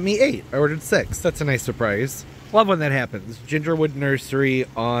sent me 8. I ordered 6. That's a nice surprise. Love when that happens. GingerwoodNursery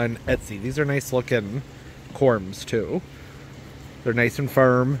on Etsy. These are nice looking corms too. They're nice and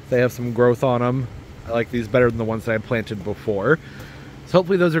firm. They have some growth on them. I like these better than the ones that I planted before. So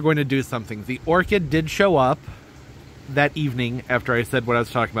hopefully those are going to do something. The orchid did show up that evening after I said what I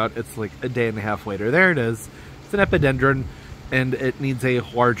was talking about. It's like a day and a half later. There it is. It's an epidendron, and it needs a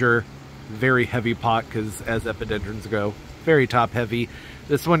larger, very heavy pot because as epidendrons go, very top heavy.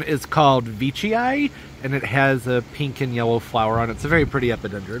 This one is called Veitchii, and it has a pink and yellow flower on it. It's a very pretty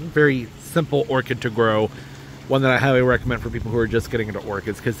epidendron. Very simple orchid to grow. One that I highly recommend for people who are just getting into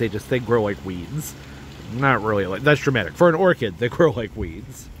orchids because they grow like weeds. Not really like, that's dramatic. For an orchid, they grow like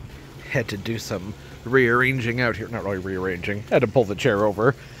weeds. Had to do some rearranging out here. Not really rearranging. Had to pull the chair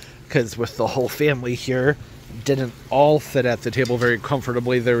over because with the whole family here, didn't all fit at the table very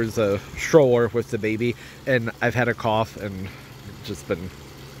comfortably. There was a stroller with the baby, and I've had a cough and just been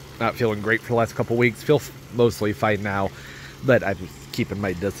not feeling great for the last couple weeks. Feel mostly fine now, but I'm keeping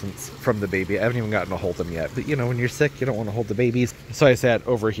my distance from the baby. I haven't even gotten to hold him yet, but you know, when you're sick, you don't want to hold the babies. So I sat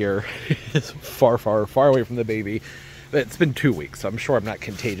over here, far away from the baby. But it's been 2 weeks, so I'm sure I'm not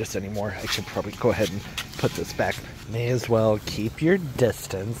contagious anymore. I should probably go ahead and put this back. May as well keep your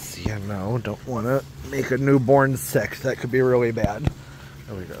distance, you know. Don't want to make a newborn sick. That could be really bad.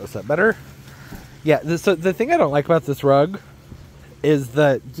 There we go. Is that better? Yeah, so the thing I don't like about this rug is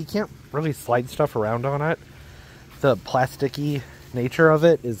that you can't really slide stuff around on it. The plasticky nature of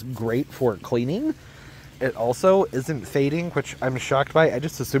it is great for cleaning. It also isn't fading, which I'm shocked by. I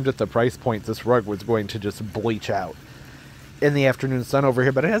just assumed at the price point this rug was going to just bleach out in the afternoon sun over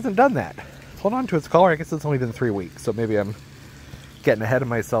here, but it hasn't done that. Hold on to its color. I guess it's only been 3 weeks, so maybe I'm getting ahead of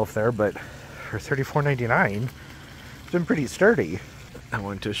myself there, but for $34.99, it's been pretty sturdy. I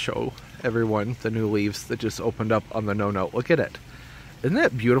want to show everyone the new leaves that just opened up on the no-no. Look at it. Isn't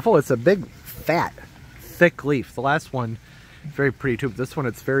that beautiful? It's a big, fat, thick leaf. The last one, very pretty too, but this one,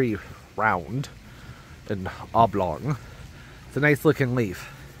 it's very round and oblong. It's a nice looking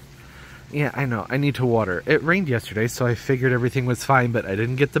leaf. Yeah, I know. I need to water. It rained yesterday, so I figured everything was fine, but I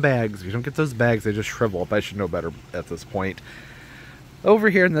didn't get the bags. If you don't get those bags, they just shrivel up. I should know better at this point. Over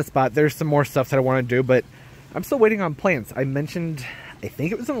here in this spot, there's some more stuff that I want to do, but I'm still waiting on plants. I mentioned, I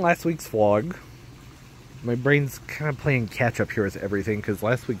think it was in last week's vlog. My brain's kind of playing catch up here with everything, because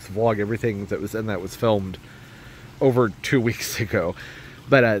last week's vlog, everything that was in that was filmed over 2 weeks ago.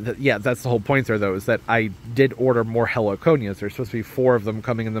 But yeah, that's the whole point there, though, is that I did order more heliconias. There's supposed to be 4 of them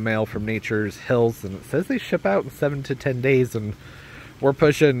coming in the mail from Nature's Hills, and it says they ship out in 7 to 10 days, and we're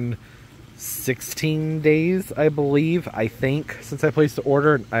pushing 16 days, I believe, I think, since I placed the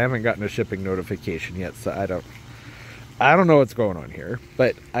order. I haven't gotten a shipping notification yet, so I don't know what's going on here.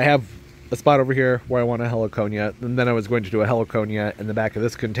 But I have a spot over here where I want a heliconia, and then I was going to do a heliconia in the back of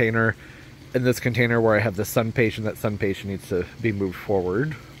this container, in this container where I have the sun patient. That sun patient needs to be moved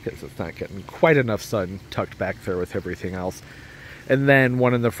forward because it's not getting quite enough sun tucked back there with everything else. And then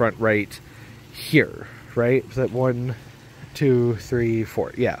one in the front right here, right? Is that 1, 2, 3,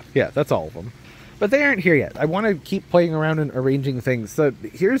 4? Yeah, that's all of them. But they aren't here yet. I want to keep playing around and arranging things. So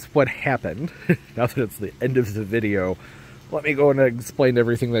here's what happened. Now that it's the end of the video, let me go and explain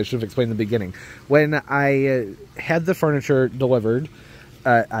everything that I should have explained in the beginning. When I had the furniture delivered,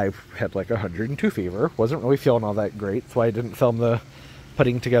 I had like 102 fever. Wasn't really feeling all that great, so I didn't film the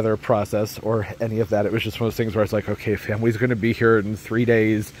putting together process or any of that. It was just one of those things where I was like, okay, family's going to be here in 3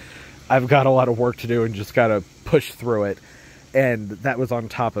 days. I've got a lot of work to do and just got to push through it. And that was on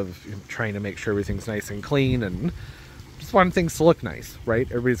top of trying to make sure everything's nice and clean and just wanted things to look nice, right?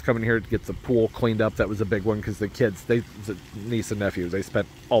 Everybody's coming here to get the pool cleaned up. That was a big one because the kids, the niece and nephew, they spent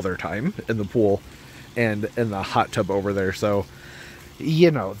all their time in the pool and in the hot tub over there. So,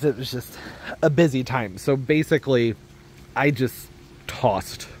 you know, it was just a busy time. So basically, I just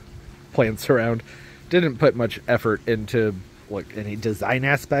tossed plants around. Didn't put much effort into like any design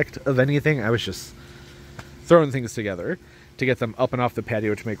aspect of anything. I was just throwing things together to get them up and off the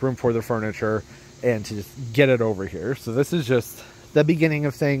patio to make room for the furniture and to just get it over here. So this is just the beginning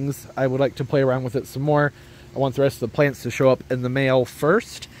of things. I would like to play around with it some more. I want the rest of the plants to show up in the mail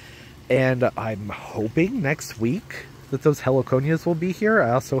first. And I'm hoping next week that those heliconias will be here.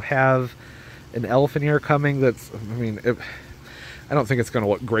 I also have an elephant ear coming that's, I mean, I don't think it's going to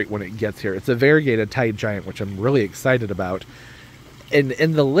look great when it gets here. It's a variegated Thai giant, which I'm really excited about. And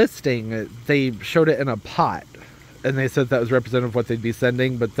in the listing, they showed it in a pot, and they said that was representative of what they'd be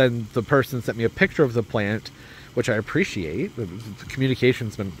sending, but then the person sent me a picture of the plant, which I appreciate. The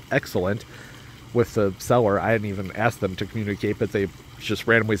communication's been excellent with the seller. I hadn't even asked them to communicate, but they just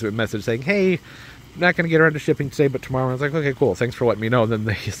randomly sent a message saying, hey, not going to get around to shipping today, but tomorrow. And I was like, okay, cool, thanks for letting me know. And then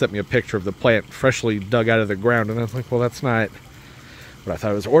they sent me a picture of the plant freshly dug out of the ground, and I was like, well, that's not what I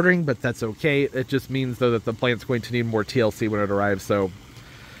thought I was ordering, but that's okay. It just means, though, that the plant's going to need more TLC when it arrives, so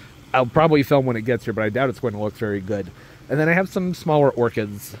I'll probably film when it gets here, but I doubt it's going to look very good. And then I have some smaller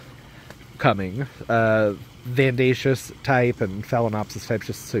orchids coming, Vandaceous type and Phalaenopsis type,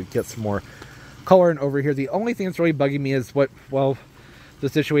 just to get some more color. And over here, the only thing that's really bugging me is the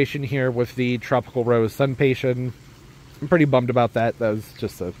situation here with the tropical rose sun patient. I'm pretty bummed about that. That was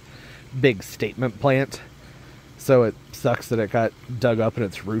just a big statement plant. So it sucks that it got dug up and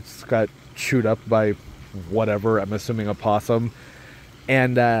its roots got chewed up by whatever, I'm assuming a possum.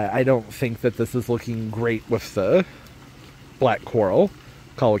 And I don't think that this is looking great with the black coral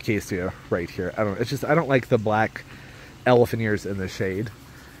colocasia right here. I don't like the black elephant ears in the shade.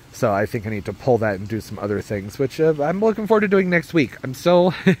 So I think I need to pull that and do some other things, which I'm looking forward to doing next week. I'm still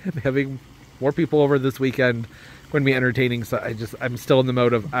having more people over this weekend, going to be entertaining, so I'm still in the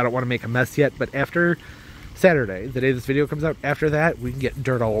mode of I don't want to make a mess yet, but after Saturday, the day this video comes out, after that, we can get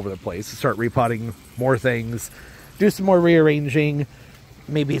dirt all over the place, start repotting more things, do some more rearranging,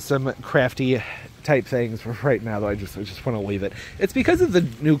 maybe some crafty type things. Right now, though, I just want to leave it. It's because of the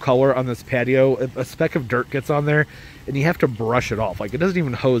new color on this patio. A speck of dirt gets on there, and you have to brush it off. Like, it doesn't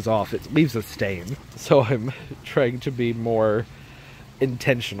even hose off. It leaves a stain. So I'm trying to be more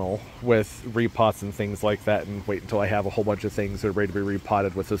intentional with repots and things like that, and wait until I have a whole bunch of things that are ready to be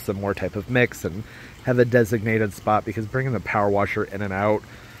repotted with a similar type of mix and have a designated spot, because bringing the power washer in and out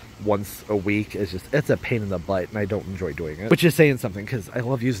once a week is it's a pain in the butt, and I don't enjoy doing it, which is saying something, because I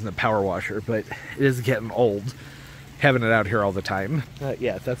love using the power washer, but it is getting old having it out here all the time.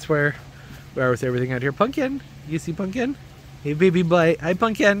 Yeah, that's where we are with everything out here. Pumpkin, you see Pumpkin? Hey, baby boy. Hi,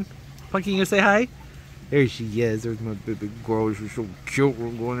 Pumpkin. Pumpkin, you say hi? There she is. There's my baby girl. She's so cute.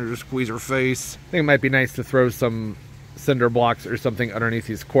 We're going to just squeeze her face. I think it might be nice to throw some cinder blocks or something underneath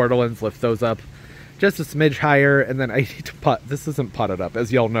these cordylands, lift those up just a smidge higher, and then I need to pot. This isn't potted up,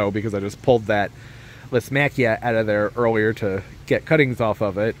 as y'all know, because I just pulled that Lismachia out of there earlier to get cuttings off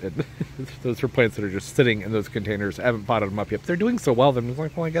of it. And those are plants that are just sitting in those containers. I haven't potted them up yet. They're doing so well, then I'm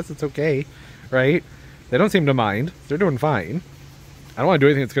like, well, I guess it's okay, right? They don't seem to mind. They're doing fine. I don't want to do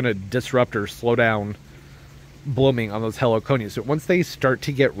anything that's going to disrupt or slow down blooming on those heliconias. So once they start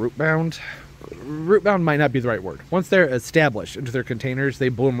to get root bound might not be the right word. Once they're established into their containers, they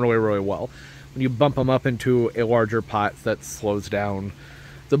bloom really, really well. When you bump them up into a larger pot, that slows down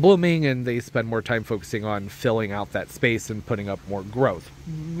the blooming, and they spend more time focusing on filling out that space and putting up more growth,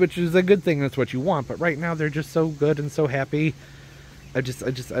 which is a good thing. That's what you want. But right now, they're just so good and so happy. I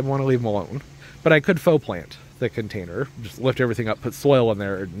want to leave them alone. But I could faux plant the container, just lift everything up, put soil in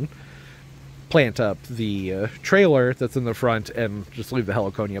there, and plant up the trailer that's in the front, and just leave the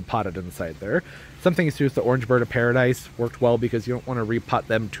heliconia potted inside there. Some things to do with the orange bird of paradise worked well, because you don't want to repot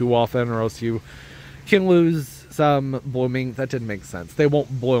them too often, or else you can lose some blooming. That didn't make sense. They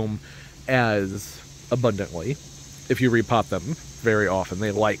won't bloom as abundantly if you repot them very often.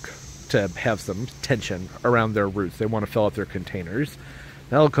 They like to have some tension around their roots. They want to fill out their containers.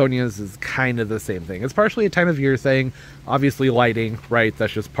 The heliconias is kind of the same thing. It's partially a time of year thing. Obviously lighting, right?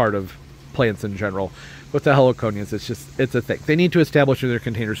 That's just part of plants in general. With the heliconias, it's a thing. They need to establish their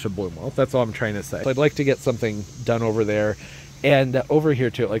containers to bloom well. That's all I'm trying to say. So I'd like to get something done over there. And over here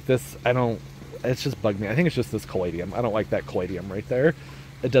too, like this, it's just bugged me. I think it's just this caladium. I don't like that caladium right there.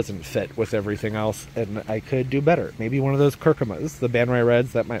 It doesn't fit with everything else, and I could do better. Maybe one of those curcumas, the Ban Rai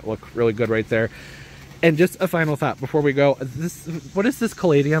Reds, that might look really good right there. And just a final thought before we go. What is this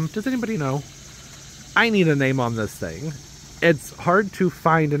caladium? Does anybody know? I need a name on this thing. It's hard to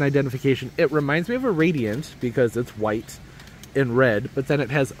find an identification. It reminds me of a radiant because it's white and red, but then it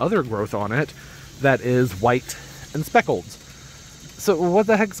has other growth on it that is white and speckled. So what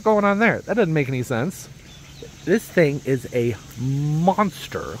the heck's going on there? That doesn't make any sense. This thing is a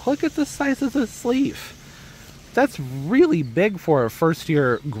monster. Look at the size of this leaf. That's really big for a first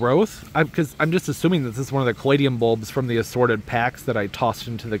year growth. Because I'm just assuming that this is one of the caladium bulbs from the assorted packs that I tossed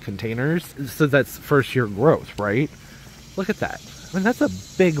into the containers. So that's first year growth, right? Look at that. I mean, that's a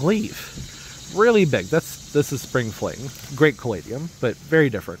big leaf. Really big. This is spring fling. Great caladium, but very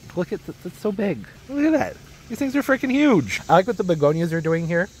different. Look at that. That's so big. Look at that. These things are freaking huge. I like what the begonias are doing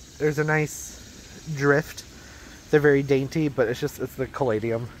here. There's a nice drift. They're very dainty, but it's the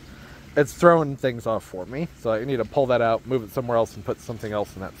caladium it's throwing things off for me. So I need to pull that out, move it somewhere else, and put something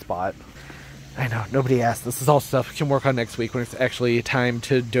else in that spot. I know, nobody asked. This is all stuff we can work on next week when it's actually time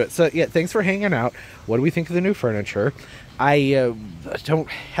to do it. So yeah, thanks for hanging out. What do we think of the new furniture? I don't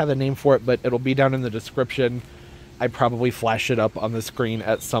have a name for it, but it'll be down in the description. I probably flash it up on the screen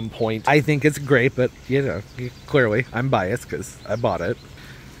at some point. I think it's great, but you know, clearly I'm biased because I bought it.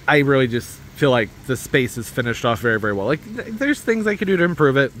 I really just feel like the space is finished off very, very well. Like, there's things I could do to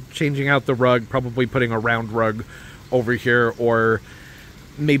improve it. Changing out the rug, probably putting a round rug over here, or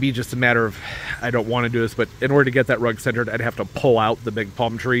maybe just a matter of, I don't want to do this, but in order to get that rug centered, I'd have to pull out the big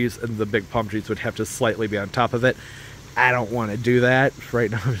palm trees, and the big palm trees would have to slightly be on top of it. I don't want to do that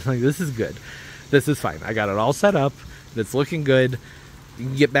right now. I'm like, this is good. This is fine. I got it all set up. It's looking good. You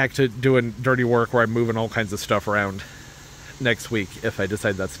can get back to doing dirty work where I'm moving all kinds of stuff around next week if I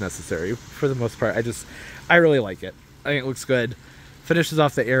decide that's necessary. For the most part, I really like it. I think it looks good. Finishes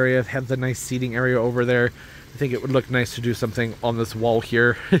off the area. Have the nice seating area over there. I think it would look nice to do something on this wall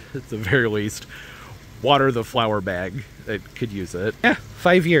here, at the very least. Water the flower bag. I could use it. Yeah,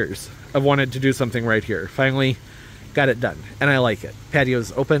 5 years. I've wanted to do something right here. Finally got it done, and I like it.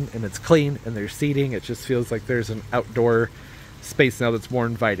 Patio's open, and it's clean, and there's seating. It just feels like there's an outdoor space now that's more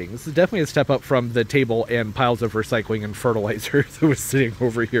inviting. This is definitely a step up from the table and piles of recycling and fertilizer that was sitting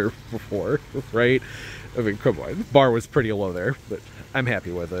over here before, right? I mean, come on. The bar was pretty low there, but I'm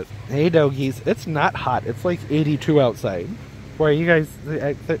happy with it. Hey, doggies. It's not hot. It's like 82 outside. Boy, you guys,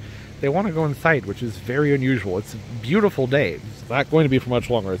 they want to go inside, which is very unusual. It's a beautiful day. It's not going to be for much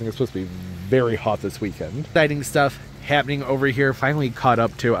longer. I think it's supposed to be very hot this weekend. Exciting stuff happening over here. Finally caught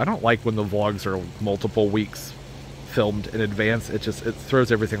up to. I don't like when the vlogs are multiple weeks filmed in advance. It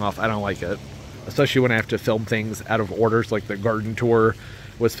throws everything off. I don't like it, especially when I have to film things out of orders. Like the garden tour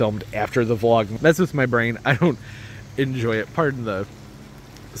was filmed after the vlog. Messes with my brain. I don't enjoy it. Pardon the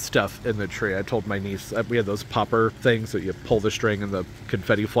stuff in the tree. I told my niece, we had those popper things that you pull the string and the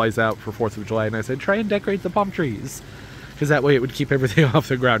confetti flies out for 4th of July, and I said, try and decorate the palm trees, because that way it would keep everything off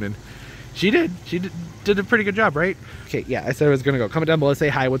the ground. And she did a pretty good job, right? Okay, yeah, I said I was gonna go. Comment down below, say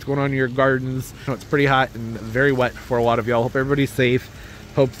hi, what's going on in your gardens. I know it's pretty hot and very wet for a lot of y'all. Hope everybody's safe.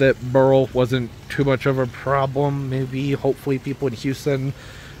 Hope that Burl wasn't too much of a problem. Maybe, hopefully, people in Houston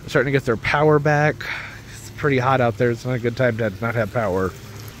are starting to get their power back. It's pretty hot out there. It's not a good time to not have power.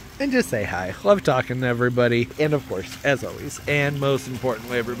 And just say hi. Love talking to everybody. And of course, as always, and most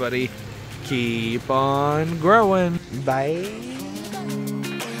importantly, everybody, keep on growing. Bye.